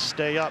today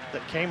stay up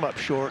that came up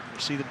short. You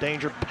see the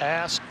danger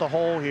past the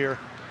hole here.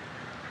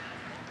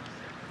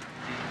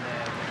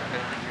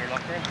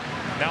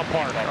 Now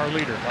Park, our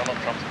leader.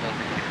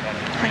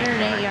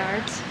 108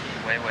 yards.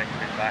 Way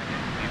back.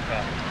 You've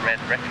got red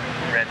brick,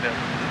 red bill.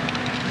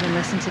 And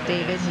listen to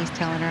David. He's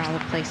telling her all the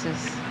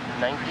places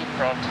 90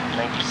 front,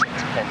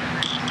 96 pin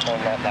on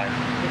that line.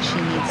 that she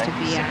needs to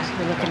be at.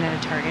 We're looking at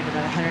a target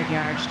about 100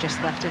 yards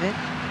just left of it,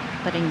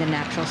 letting the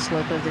natural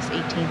slope of this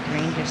 18th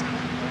green just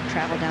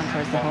travel down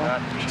towards the hole.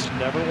 She's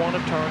never won a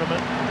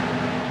tournament.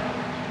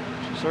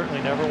 She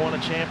certainly never won a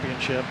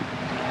championship.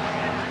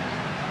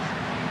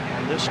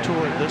 On this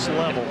tour at this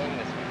level,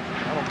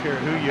 I don't care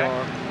who you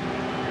are.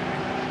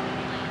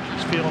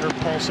 She's feeling her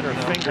pulse in her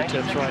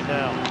fingertips right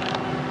now.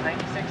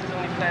 96 is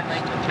only plan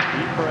 90.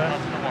 Deep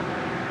breath.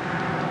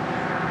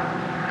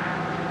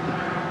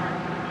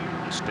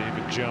 It's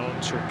David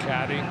Jones, her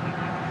caddy.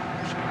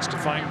 She needs to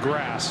find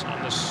grass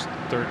on this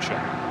 3rd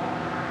shot.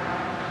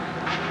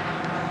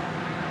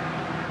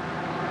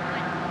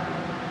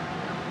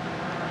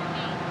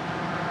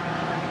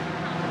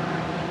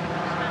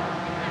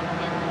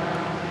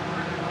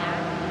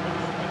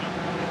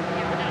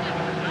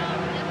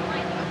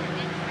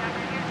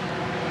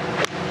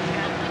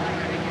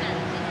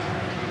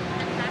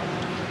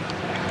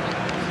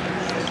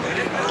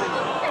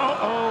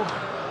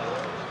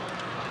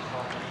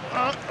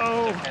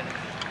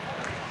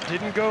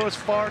 Didn't go as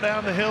far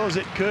down the hill as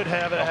it could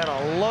have. It had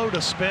a load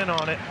of spin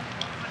on it.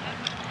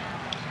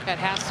 That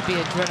has to be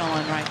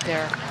adrenaline right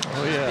there.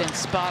 Oh, yeah. She's been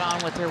spot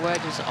on with her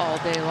wedges all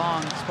day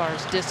long as far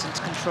as distance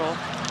control.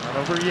 Not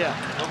over yet.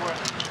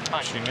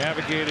 She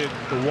navigated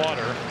the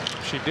water.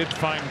 She did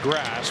find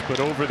grass, but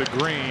over the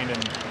green,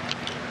 and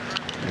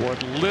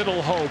what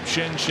little hope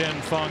Shin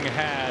Feng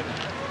had,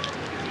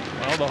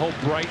 well, the hope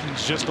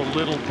brightens just a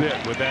little bit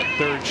with that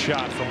third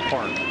shot from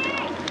Park.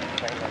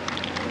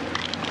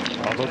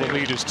 Although the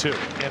lead is 2.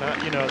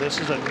 And you know, this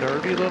is a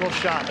nervy little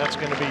shot that's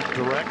going to be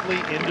directly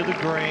into the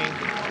green.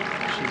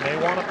 She may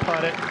want to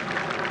putt it.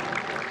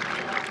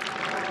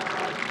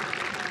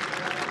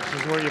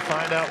 This is where you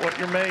find out what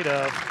you're made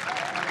of.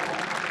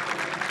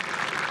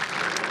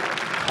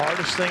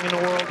 Hardest thing in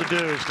the world to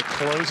do is to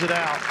close it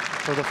out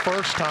for the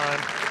first time,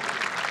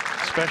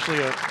 especially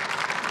a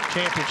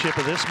championship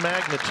of this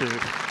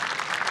magnitude.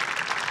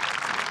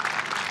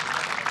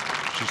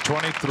 She's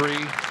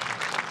 23.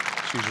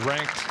 She's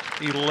ranked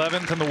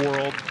 11th in the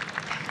world.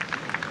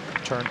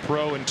 Turned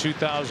pro in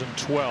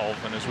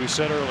 2012, and as we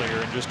said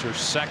earlier, in just her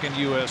second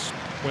U.S.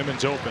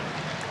 Women's Open.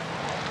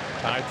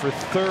 Tied for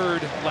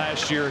 3rd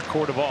last year at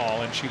Court of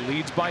All, and she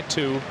leads by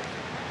 2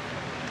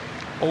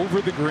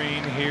 over the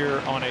green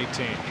here on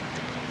 18.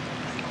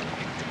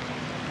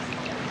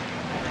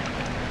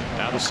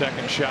 Now the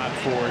second shot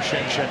for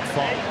Shin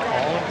Feng.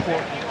 All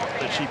important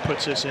that she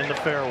puts this in the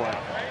fairway.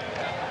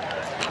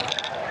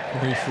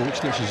 Very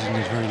fortunate she's in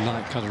this very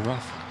light colour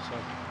rough. So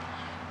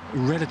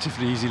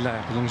relatively easy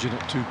layup as long as you're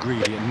not too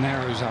greedy. It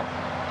narrows up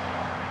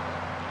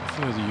the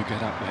further you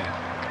get up there.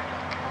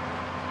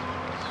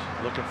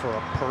 Looking for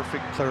a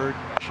perfect third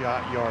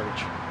shot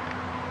yardage.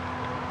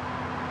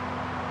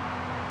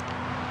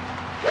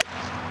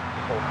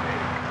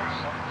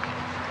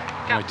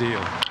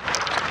 Ideal.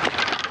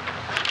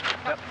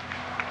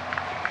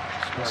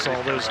 Miss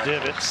all those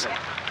divots.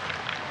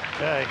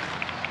 Okay.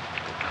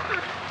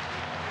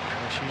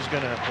 And she's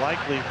going to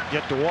likely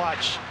get to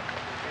watch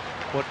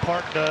what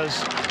Park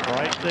does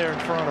right there in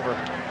front of her.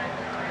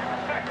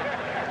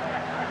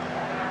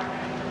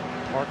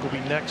 Park will be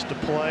next to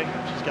play.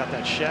 She's got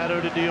that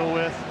shadow to deal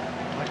with.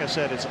 Like I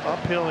said, it's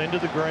uphill into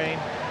the green.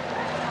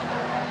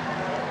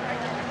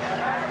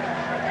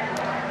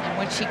 And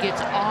when she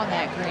gets on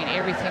that green,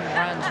 everything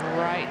runs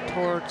right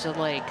towards the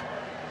lake.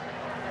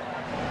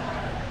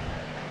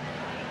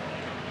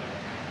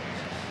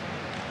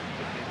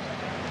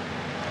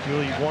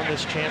 Julie, you've won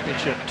this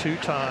championship 2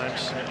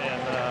 times,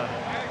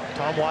 and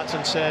Tom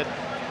Watson said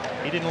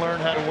he didn't learn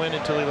how to win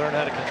until he learned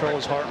how to control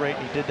his heart rate,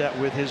 and he did that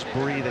with his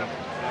breathing.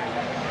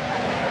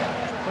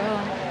 Well,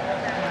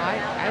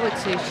 I would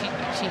say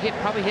she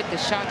probably hit the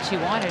shot she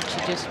wanted. She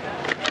just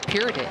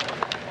pured it.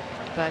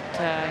 But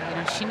you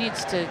know, she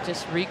needs to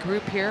just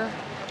regroup here.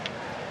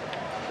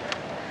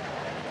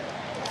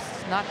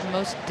 It's not the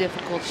most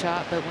difficult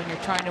shot, but when you're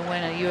trying to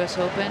win a U.S.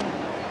 Open,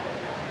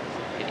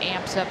 it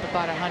amps up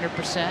about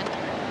 100%.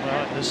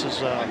 Well, this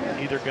is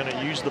either going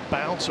to use the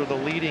bounce or the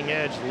leading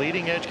edge. The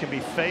leading edge can be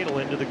fatal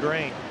into the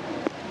grain.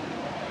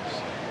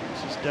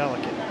 This is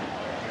delicate.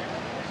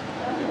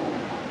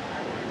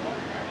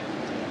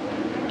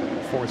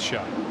 4th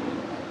shot.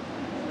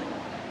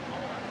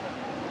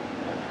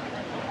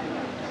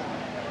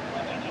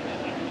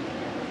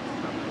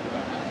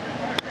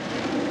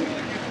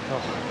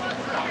 Oh.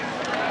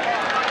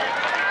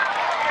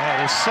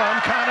 That is some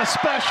kind of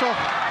special.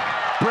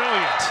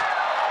 Brilliant.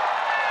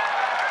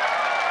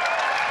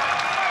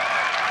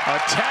 A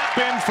tap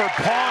in for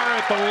par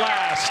at the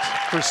last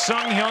for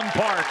Sung-Hyun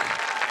Park.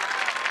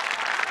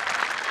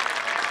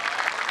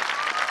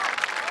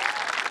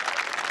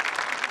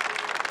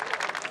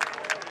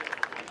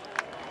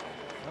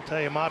 I'll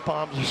tell you, my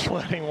palms are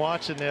sweating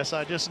watching this.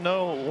 I just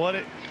know what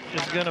it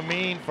is going to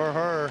mean for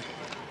her.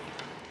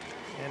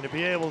 And to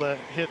be able to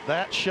hit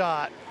that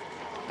shot,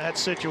 that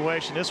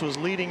situation, this was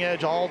leading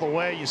edge all the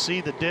way. You see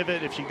the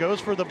divot. If she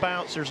goes for the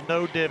bounce, there's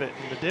no divot.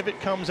 And the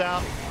divot comes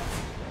out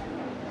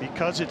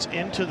because it's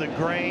into the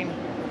grain.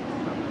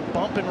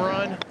 Bump and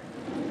run,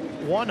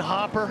 1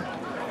 hopper.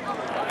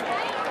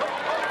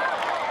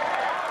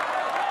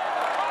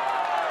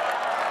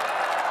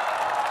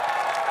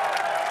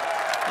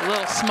 A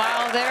little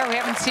smile there. We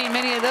haven't seen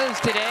many of those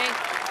today.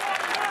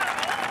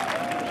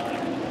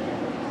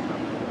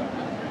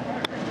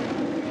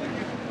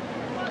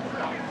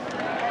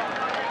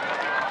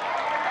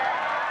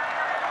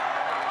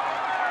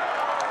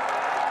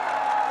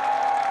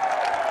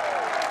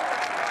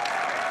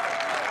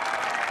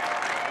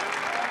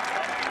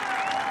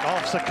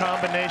 Golf's a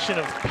combination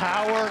of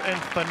power and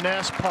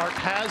finesse. Park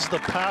has the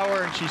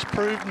power, and she's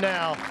proved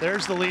now.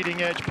 There's the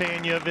leading edge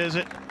paying you a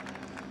visit.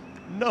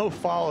 No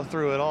follow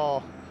through at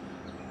all.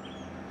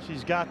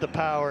 She's got the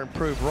power and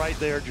proved right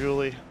there,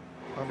 Julie.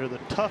 Under the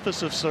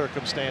toughest of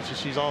circumstances,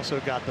 she's also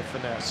got the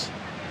finesse.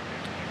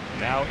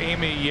 Now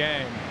Amy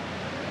Yang,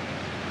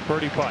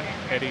 birdie putt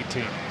at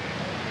 18.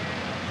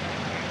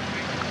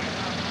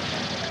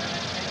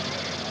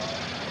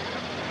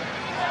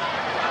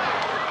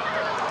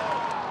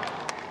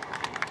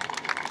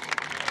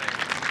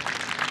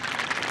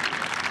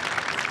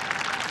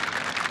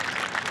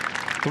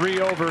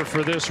 Three over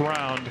for this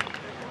round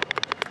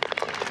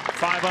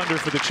 5 under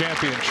for the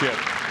championship.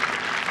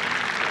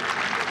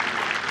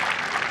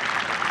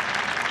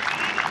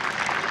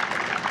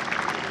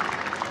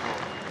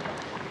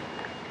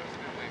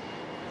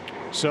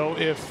 So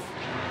if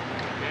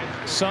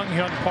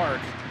Sung-Hyun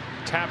Park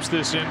taps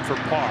this in for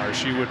par,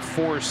 she would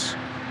force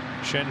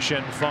Shen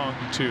Feng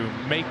to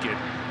make it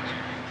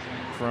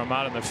from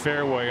out in the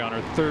fairway on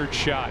her 3rd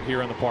shot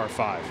here on the par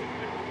 5.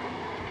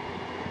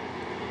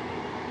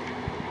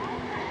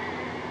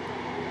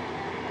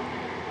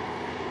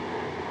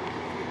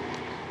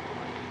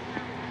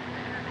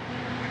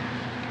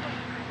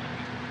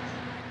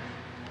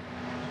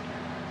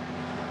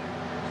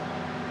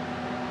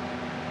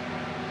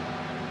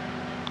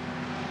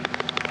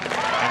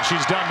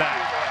 She's done that.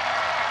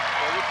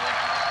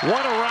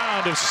 What a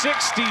round of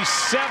 67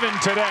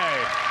 today.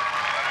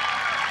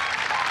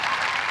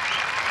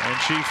 And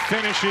she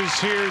finishes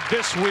here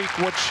this week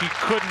what she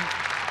couldn't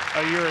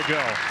a year ago.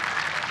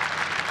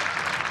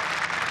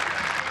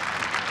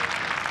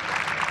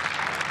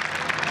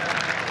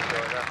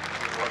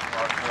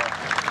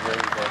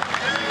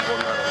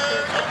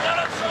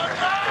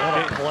 What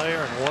a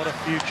player and what a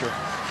future.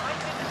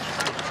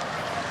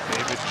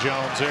 David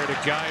Jones there to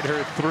guide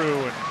her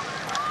through, and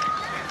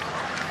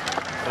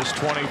this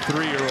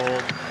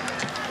 23-year-old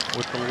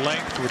with the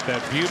length, with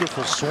that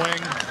beautiful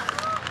swing.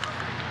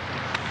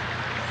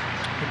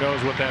 Who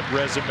knows what that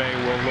resume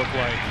will look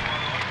like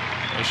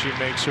as she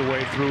makes her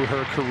way through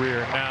her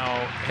career.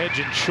 Now,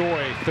 Hye-Jin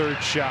Choi, 3rd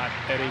shot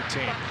at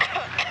 18.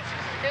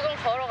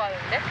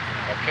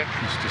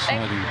 He's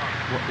deciding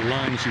what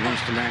line she wants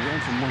to land on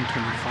from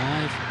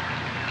 125.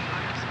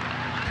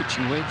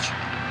 Pitching wedge.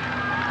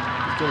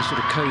 You've got to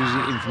sort of cozy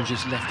it in from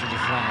just left of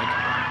the flag.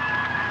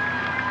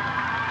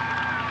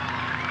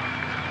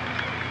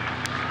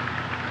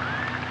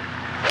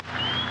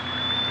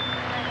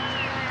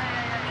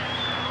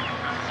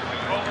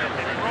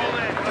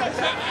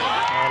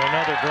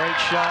 Great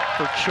shot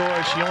for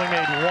Choi. She only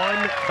made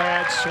 1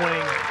 bad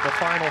swing. The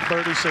final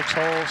 36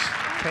 holes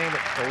came at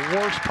the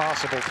worst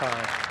possible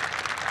time.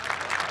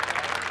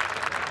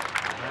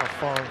 Now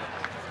Feng,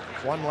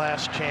 one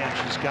last chance.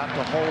 She's got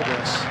to hold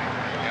this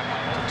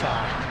to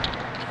tie.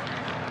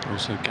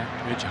 Also gap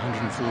wedge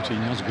 114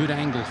 yards. Good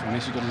angle from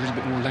this. She's got a little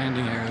bit more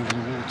landing area over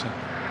the water.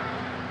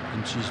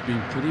 And she's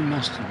been pretty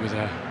mustard with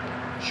her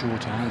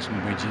short irons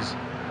and wedges.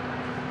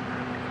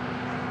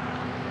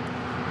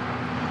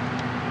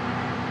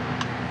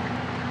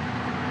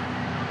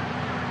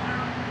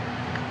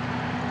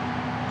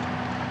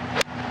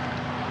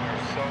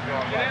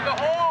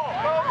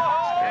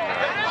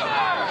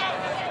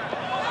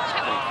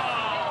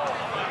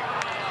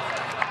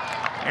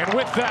 And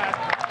with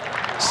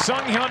that,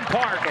 Sung-Hyun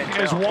Park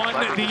has won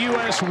the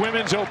U.S.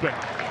 Women's Open.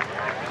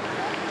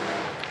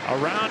 A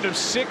round of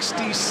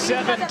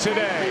 67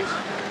 today.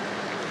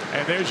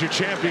 And there's your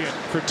champion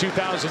for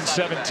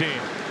 2017.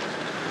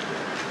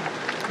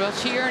 Well,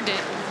 she earned it.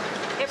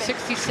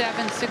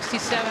 67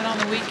 on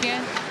the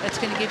weekend. That's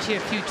going to get you a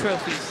few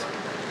trophies.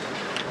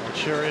 It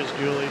sure is,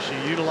 Julie. She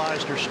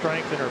utilized her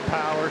strength and her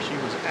power. She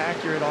was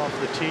accurate off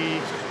the tee.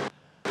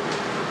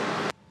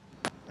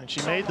 And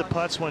she made the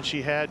putts when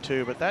she had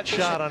to, but that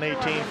shot on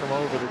 18 from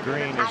over the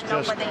green is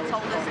just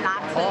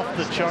off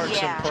the charts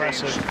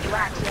impressive.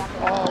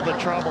 All the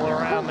trouble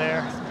around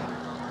there.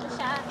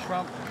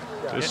 Trump.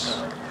 Just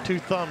 2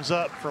 thumbs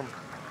up from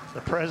the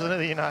President of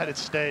the United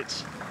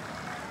States.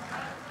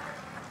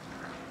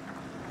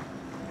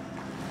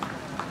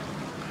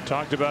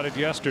 Talked about it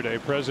yesterday.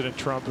 President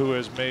Trump, who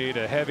has made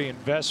a heavy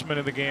investment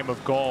in the game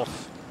of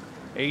golf.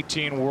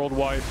 18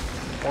 worldwide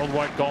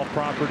golf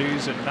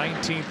properties and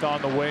 19th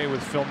on the way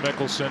with Phil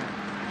Mickelson.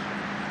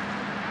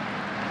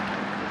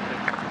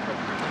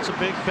 It's a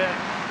big bet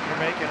you're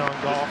making on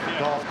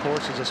golf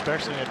courses,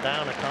 especially in a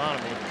down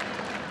economy.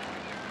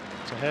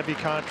 It's a heavy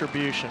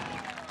contribution.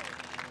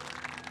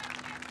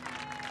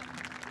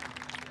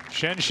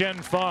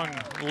 Shen Feng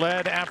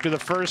led after the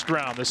 1st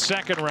round, the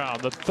 2nd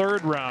round, the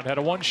 3rd round, had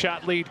a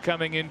 1-shot lead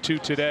coming into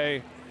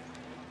today.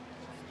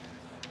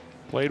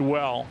 Played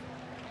well.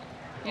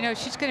 You know,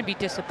 she's going to be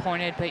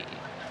disappointed, but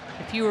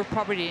if you were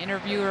probably to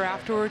interview her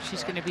afterwards,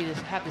 she's going to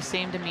have the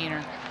same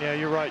demeanor. Yeah,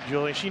 you're right,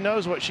 Julie. She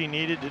knows what she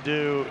needed to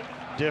do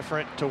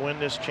different to win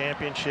this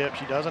championship.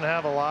 She doesn't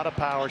have a lot of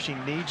power. She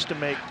needs to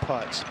make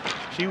putts.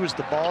 She was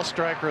the ball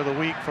striker of the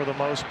week for the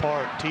most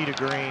part, tee to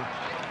green.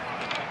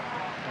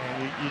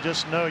 And you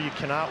just know you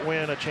cannot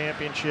win a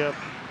championship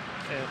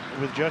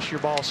with just your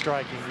ball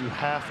striking. You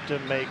have to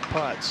make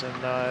putts.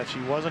 And she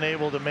wasn't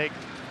able to make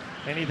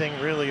anything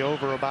really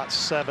over about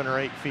 7 or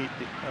 8 feet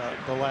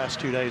the last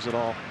 2 days at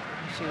all.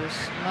 She was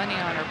money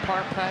on her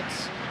par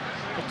putts,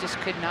 but just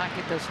could not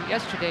get those.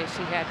 Yesterday,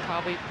 she had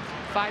probably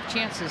 5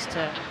 chances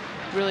to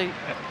really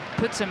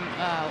put some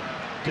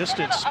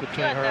distance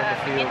between her and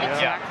the field.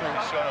 Exactly.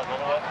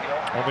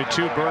 Yeah. Only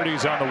 2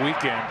 birdies on the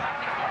weekend.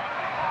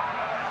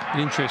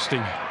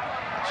 Interesting.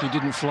 She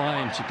didn't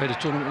fly in. She played a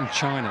tournament in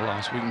China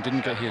last week and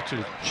didn't get here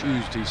till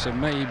Tuesday. So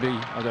maybe,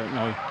 I don't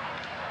know,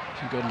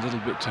 she got a little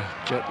bit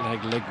jet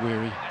lag, leg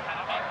weary.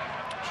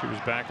 She was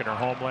back in her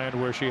homeland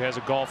where she has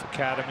a golf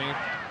academy.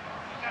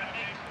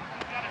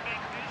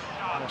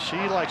 She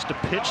likes to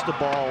pitch the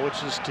ball,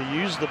 which is to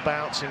use the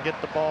bounce and get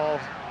the ball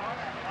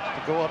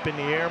to go up in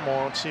the air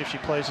more. Let's see if she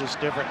plays this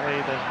differently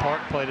than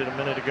Park played it a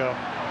minute ago.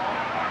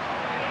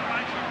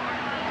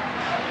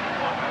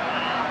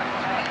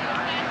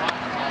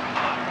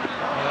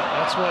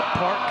 That's what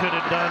Park could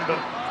have done, but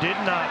did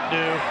not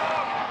do.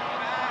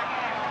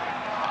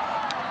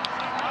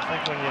 I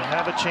think when you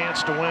have a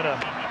chance to win a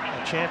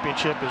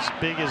championship as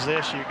big as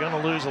this, you're going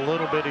to lose a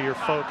little bit of your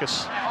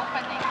focus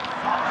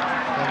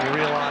when you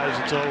realize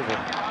it's over.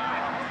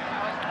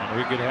 And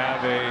we could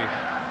have a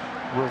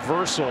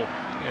reversal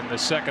in the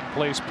second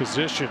place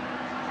position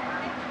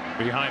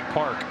behind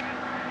Park.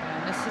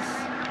 And this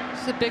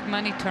is a big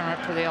money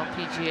tournament for the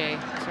LPGA.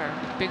 It's our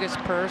biggest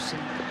purse,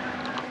 and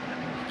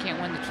if you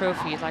can't win the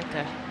trophy, you'd like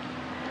to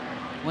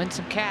win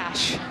some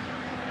cash.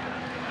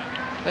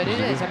 But it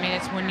is. I mean,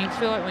 it's when you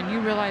feel it, when you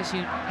realize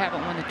you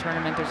haven't won the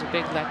tournament, there's a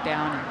big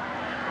letdown.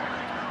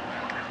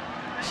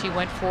 And she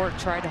went for it,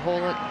 tried to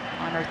hold it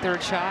on her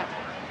third shot.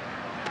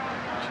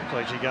 She looked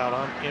like she got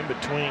on in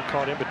between,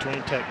 caught in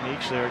between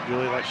techniques there,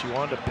 Julie, like she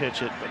wanted to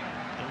pitch it, but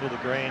into the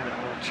grain, a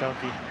little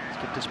chunky. Let's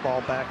get this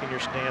ball back in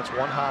your stance.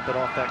 One hop it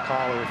off that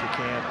collar if you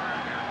can.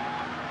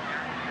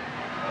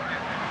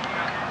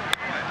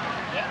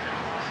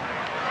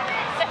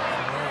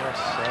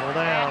 Settle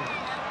down.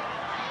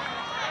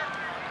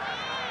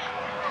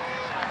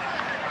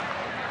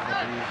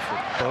 For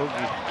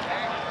bogey.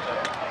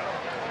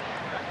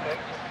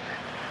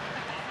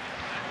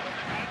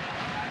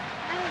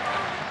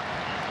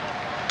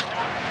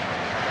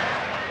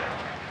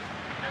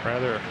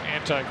 Rather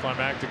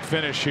anticlimactic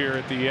finish here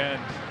at the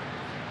end.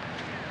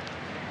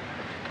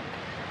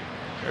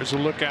 There's a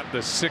look at the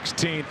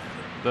 16th,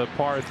 the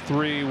par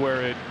 3,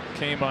 where it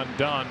came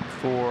undone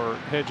for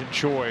Hye-Jin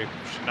Choi.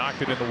 She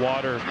knocked it in the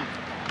water,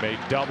 made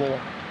double,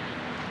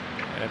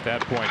 and at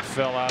that point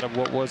fell out of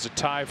what was a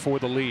tie for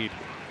the lead.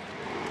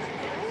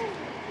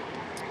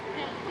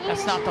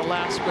 That's not the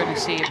last we're going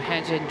to see of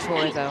Hye-Jin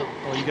Choi, though.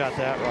 Well, you got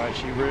that right.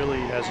 She really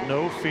has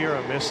no fear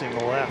of missing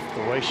the left,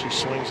 the way she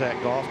swings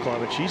that golf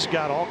club. And she's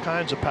got all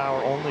kinds of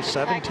power, only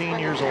 17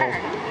 years old.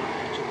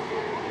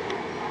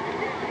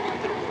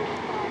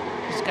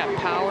 She's got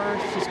power.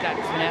 She's got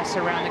finesse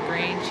around the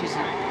green. She's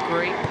a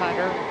great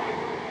putter.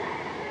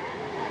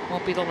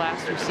 Won't be the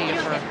last we see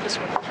of her.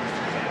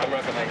 I'm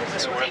recommending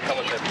this one. Come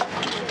with it.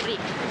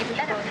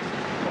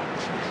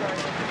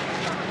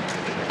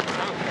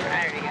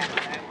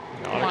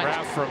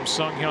 Autograph from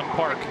Sung-Hyun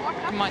Park.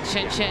 Come on,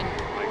 Chin Chin.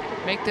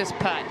 Make this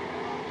putt.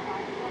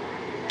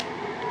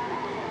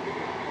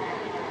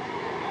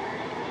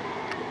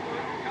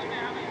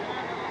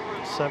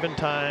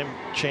 Seven-time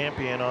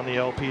champion on the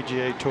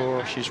LPGA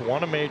Tour. She's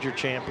won a major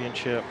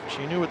championship.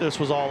 She knew what this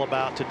was all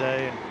about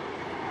today, and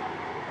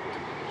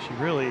she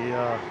really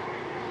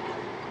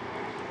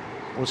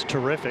was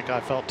terrific. I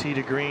felt tee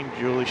to green,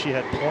 Julie. She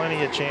had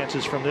plenty of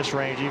chances from this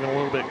range, even a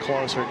little bit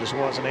closer, just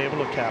wasn't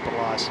able to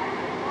capitalize.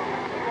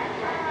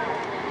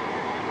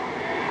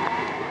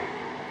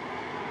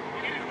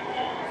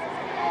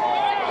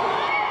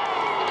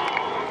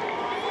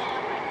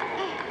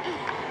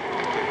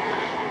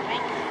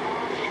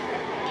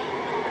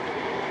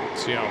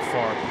 See how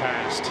far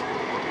past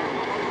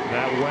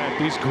that went.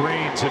 These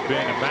greens have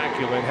been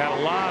immaculate. Had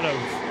a lot of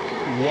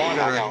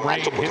water and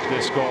rain hit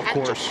this golf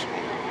course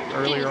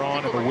earlier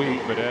on in the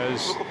week, but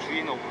as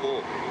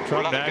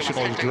Trump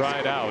National has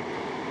dried out,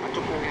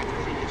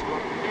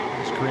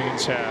 these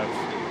greens have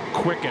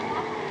quickened.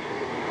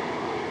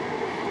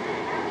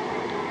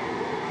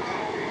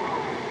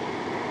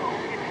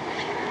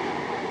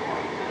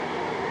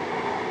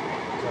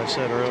 I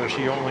said earlier,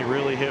 she only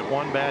really hit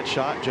one bad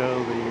shot,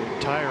 Joe, the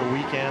entire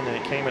weekend, and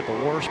it came at the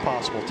worst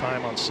possible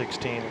time on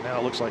 16. And now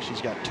it looks like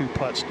she's got 2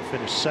 putts to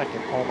finish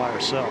second all by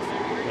herself.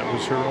 That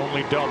was her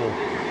only double.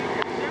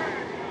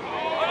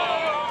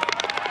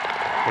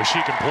 But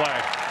she can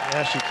play.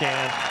 Yeah, she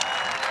can.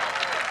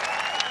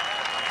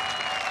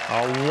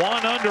 A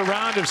 1-under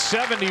round of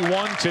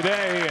 71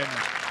 today, and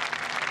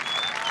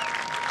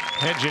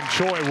Hye-Jin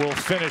Choi will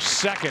finish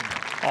second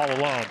all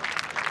alone.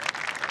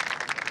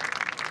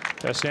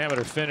 Best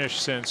amateur finish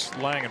since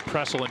Lang and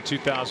Pressel in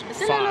 2005.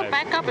 Is it a little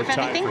back up, if tied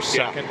anything? for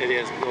second. Yeah, it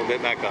is a little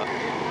bit back up.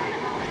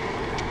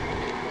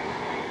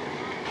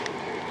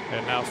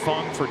 And now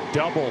Fung for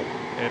double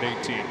at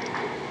 18.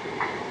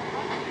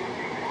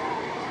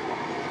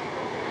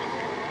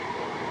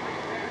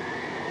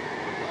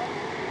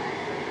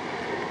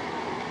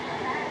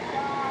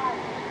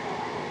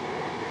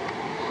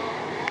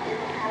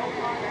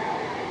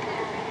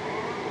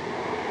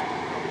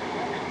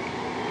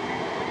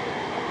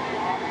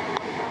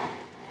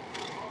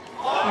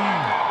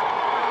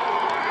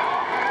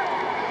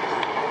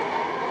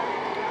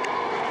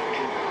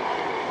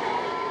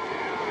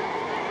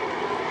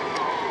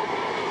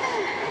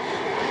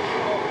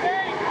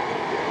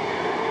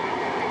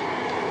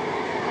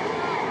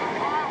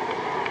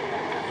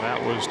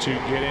 To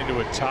get into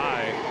a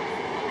tie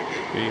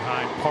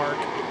behind Park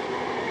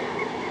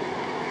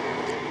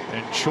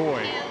and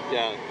Choi.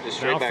 Yeah, just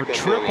straight now back for up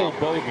triple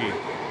bogey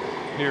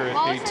here at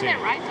 18.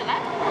 Right to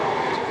left.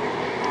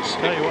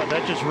 Tell you what,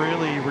 that just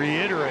really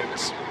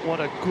reiterates what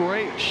a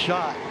great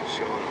shot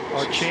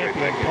our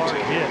champion Park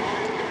hit,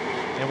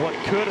 and what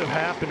could have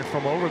happened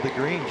from over the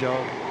green,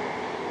 Joe,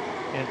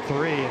 in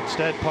 3.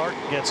 Instead, Park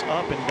gets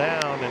up and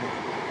down, and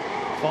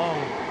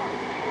Fung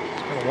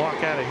is going to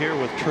walk out of here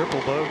with triple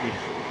bogey.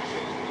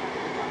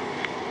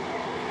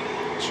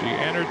 She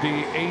entered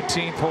the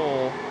 18th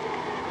hole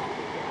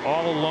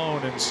all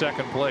alone in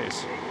second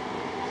place.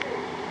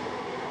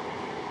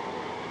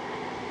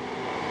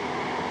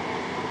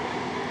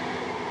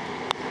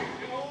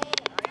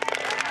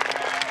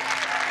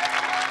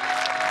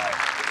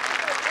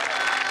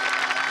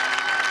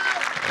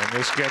 And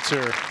this gets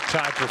her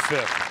tied for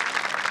 5th.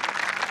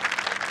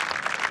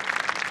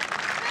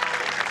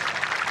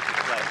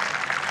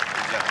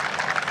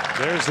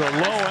 There's the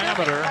low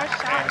amateur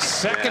and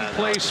second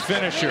place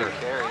finisher,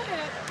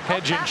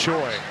 Hye-Jin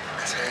Choi.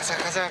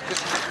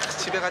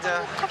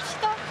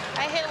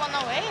 I hit one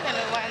away and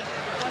it went.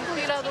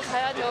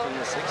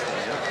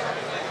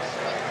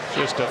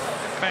 Just a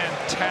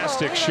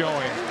fantastic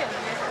showing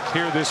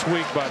here this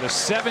week by the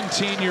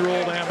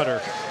 17-year-old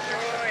amateur.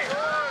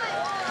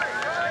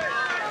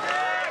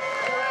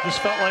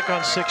 Just felt like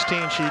on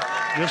 16 she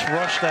just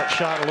rushed that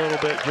shot a little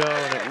bit, Joe,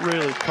 and it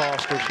really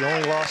cost her. She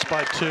only lost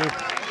by 2.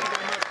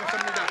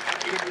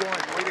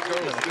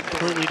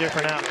 Completely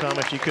different outcome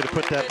if you could have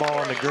put that ball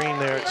on the green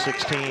there at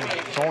 16.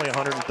 It's only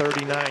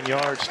 139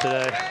 yards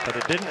today, but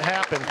it didn't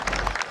happen.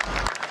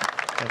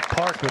 And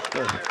Park with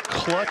the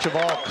clutch of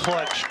all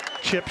clutch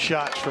chip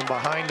shots from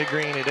behind the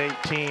green at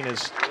 18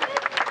 is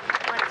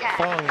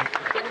Fung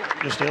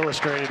just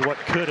illustrated what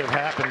could have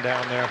happened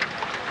down there.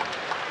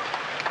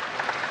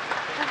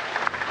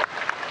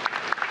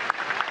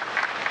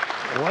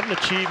 What an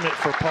achievement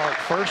for Park.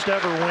 First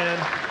ever win.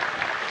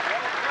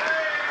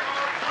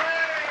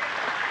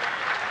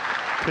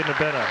 Couldn't have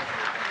been a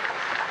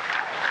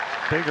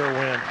bigger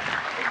win.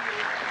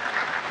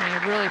 I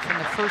mean, really, from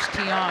the first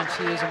tee on,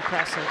 she was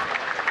impressive.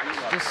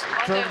 She just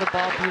drove the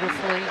ball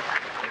beautifully,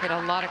 hit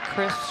a lot of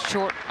crisp,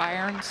 short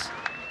irons.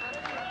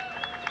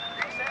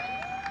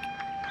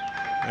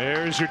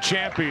 There's your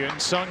champion,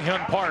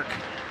 Sung-Hyun Park.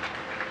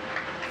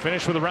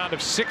 Finished with a round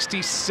of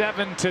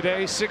 67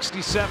 today,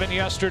 67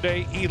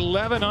 yesterday,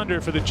 11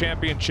 under for the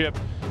championship,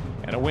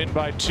 and a win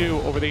by 2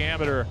 over the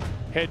amateur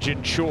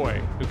Hye-Jin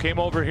Choi, who came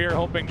over here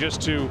hoping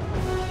just to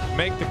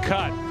make the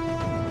cut.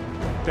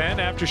 Then,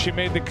 after she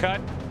made the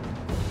cut,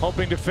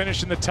 hoping to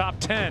finish in the top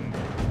 10.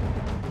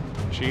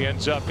 She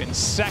ends up in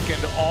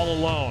 2nd all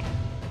alone.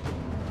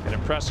 An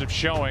impressive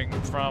showing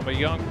from a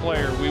young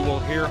player we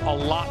will hear a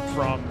lot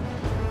from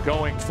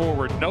going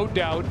forward, no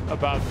doubt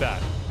about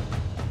that.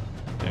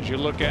 As you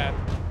look at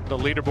the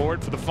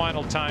leaderboard for the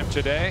final time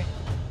today,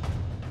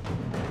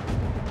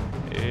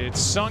 it's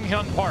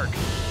Sung-Hyun Park.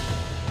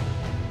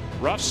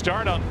 Rough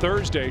start on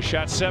Thursday,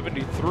 shot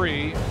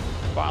 73,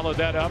 followed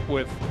that up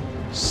with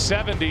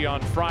 70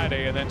 on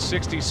Friday, and then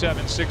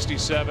 67,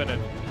 67,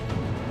 and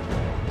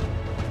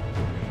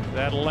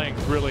that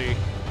length really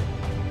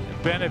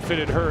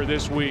benefited her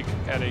this week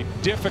at a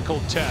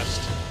difficult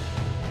test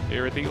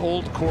here at the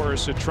old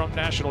course at Trump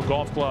National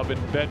Golf Club in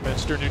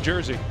Bedminster, New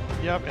Jersey.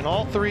 Yep, and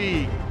all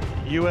 3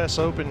 U.S.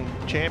 Open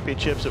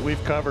championships that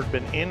we've covered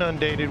been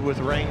inundated with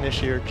rain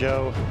this year,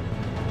 Joe.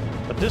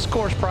 But this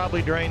course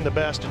probably drained the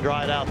best and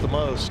dried out the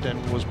most,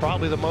 and was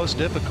probably the most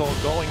difficult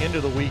going into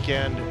the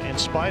weekend in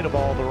spite of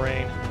all the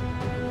rain.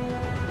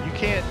 You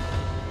can't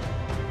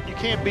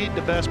beat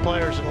the best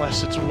players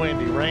unless it's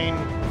windy. Rain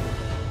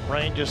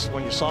just,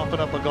 when you soften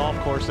up a golf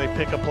course, they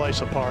pick a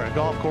place apart. A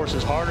golf course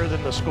is harder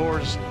than the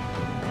scores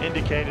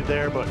indicated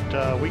there, but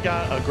we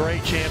got a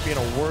great champion,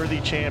 a worthy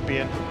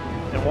champion.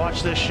 And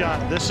watch this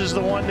shot. This is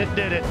the one that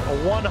did it.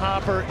 A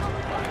one-hopper.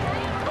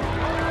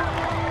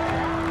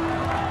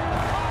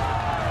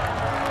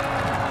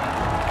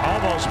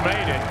 Almost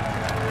made it.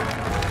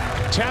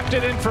 Tapped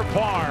it in for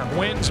par.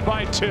 Wins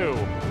by 2.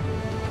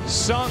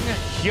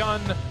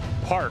 Sung-Hyun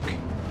Park.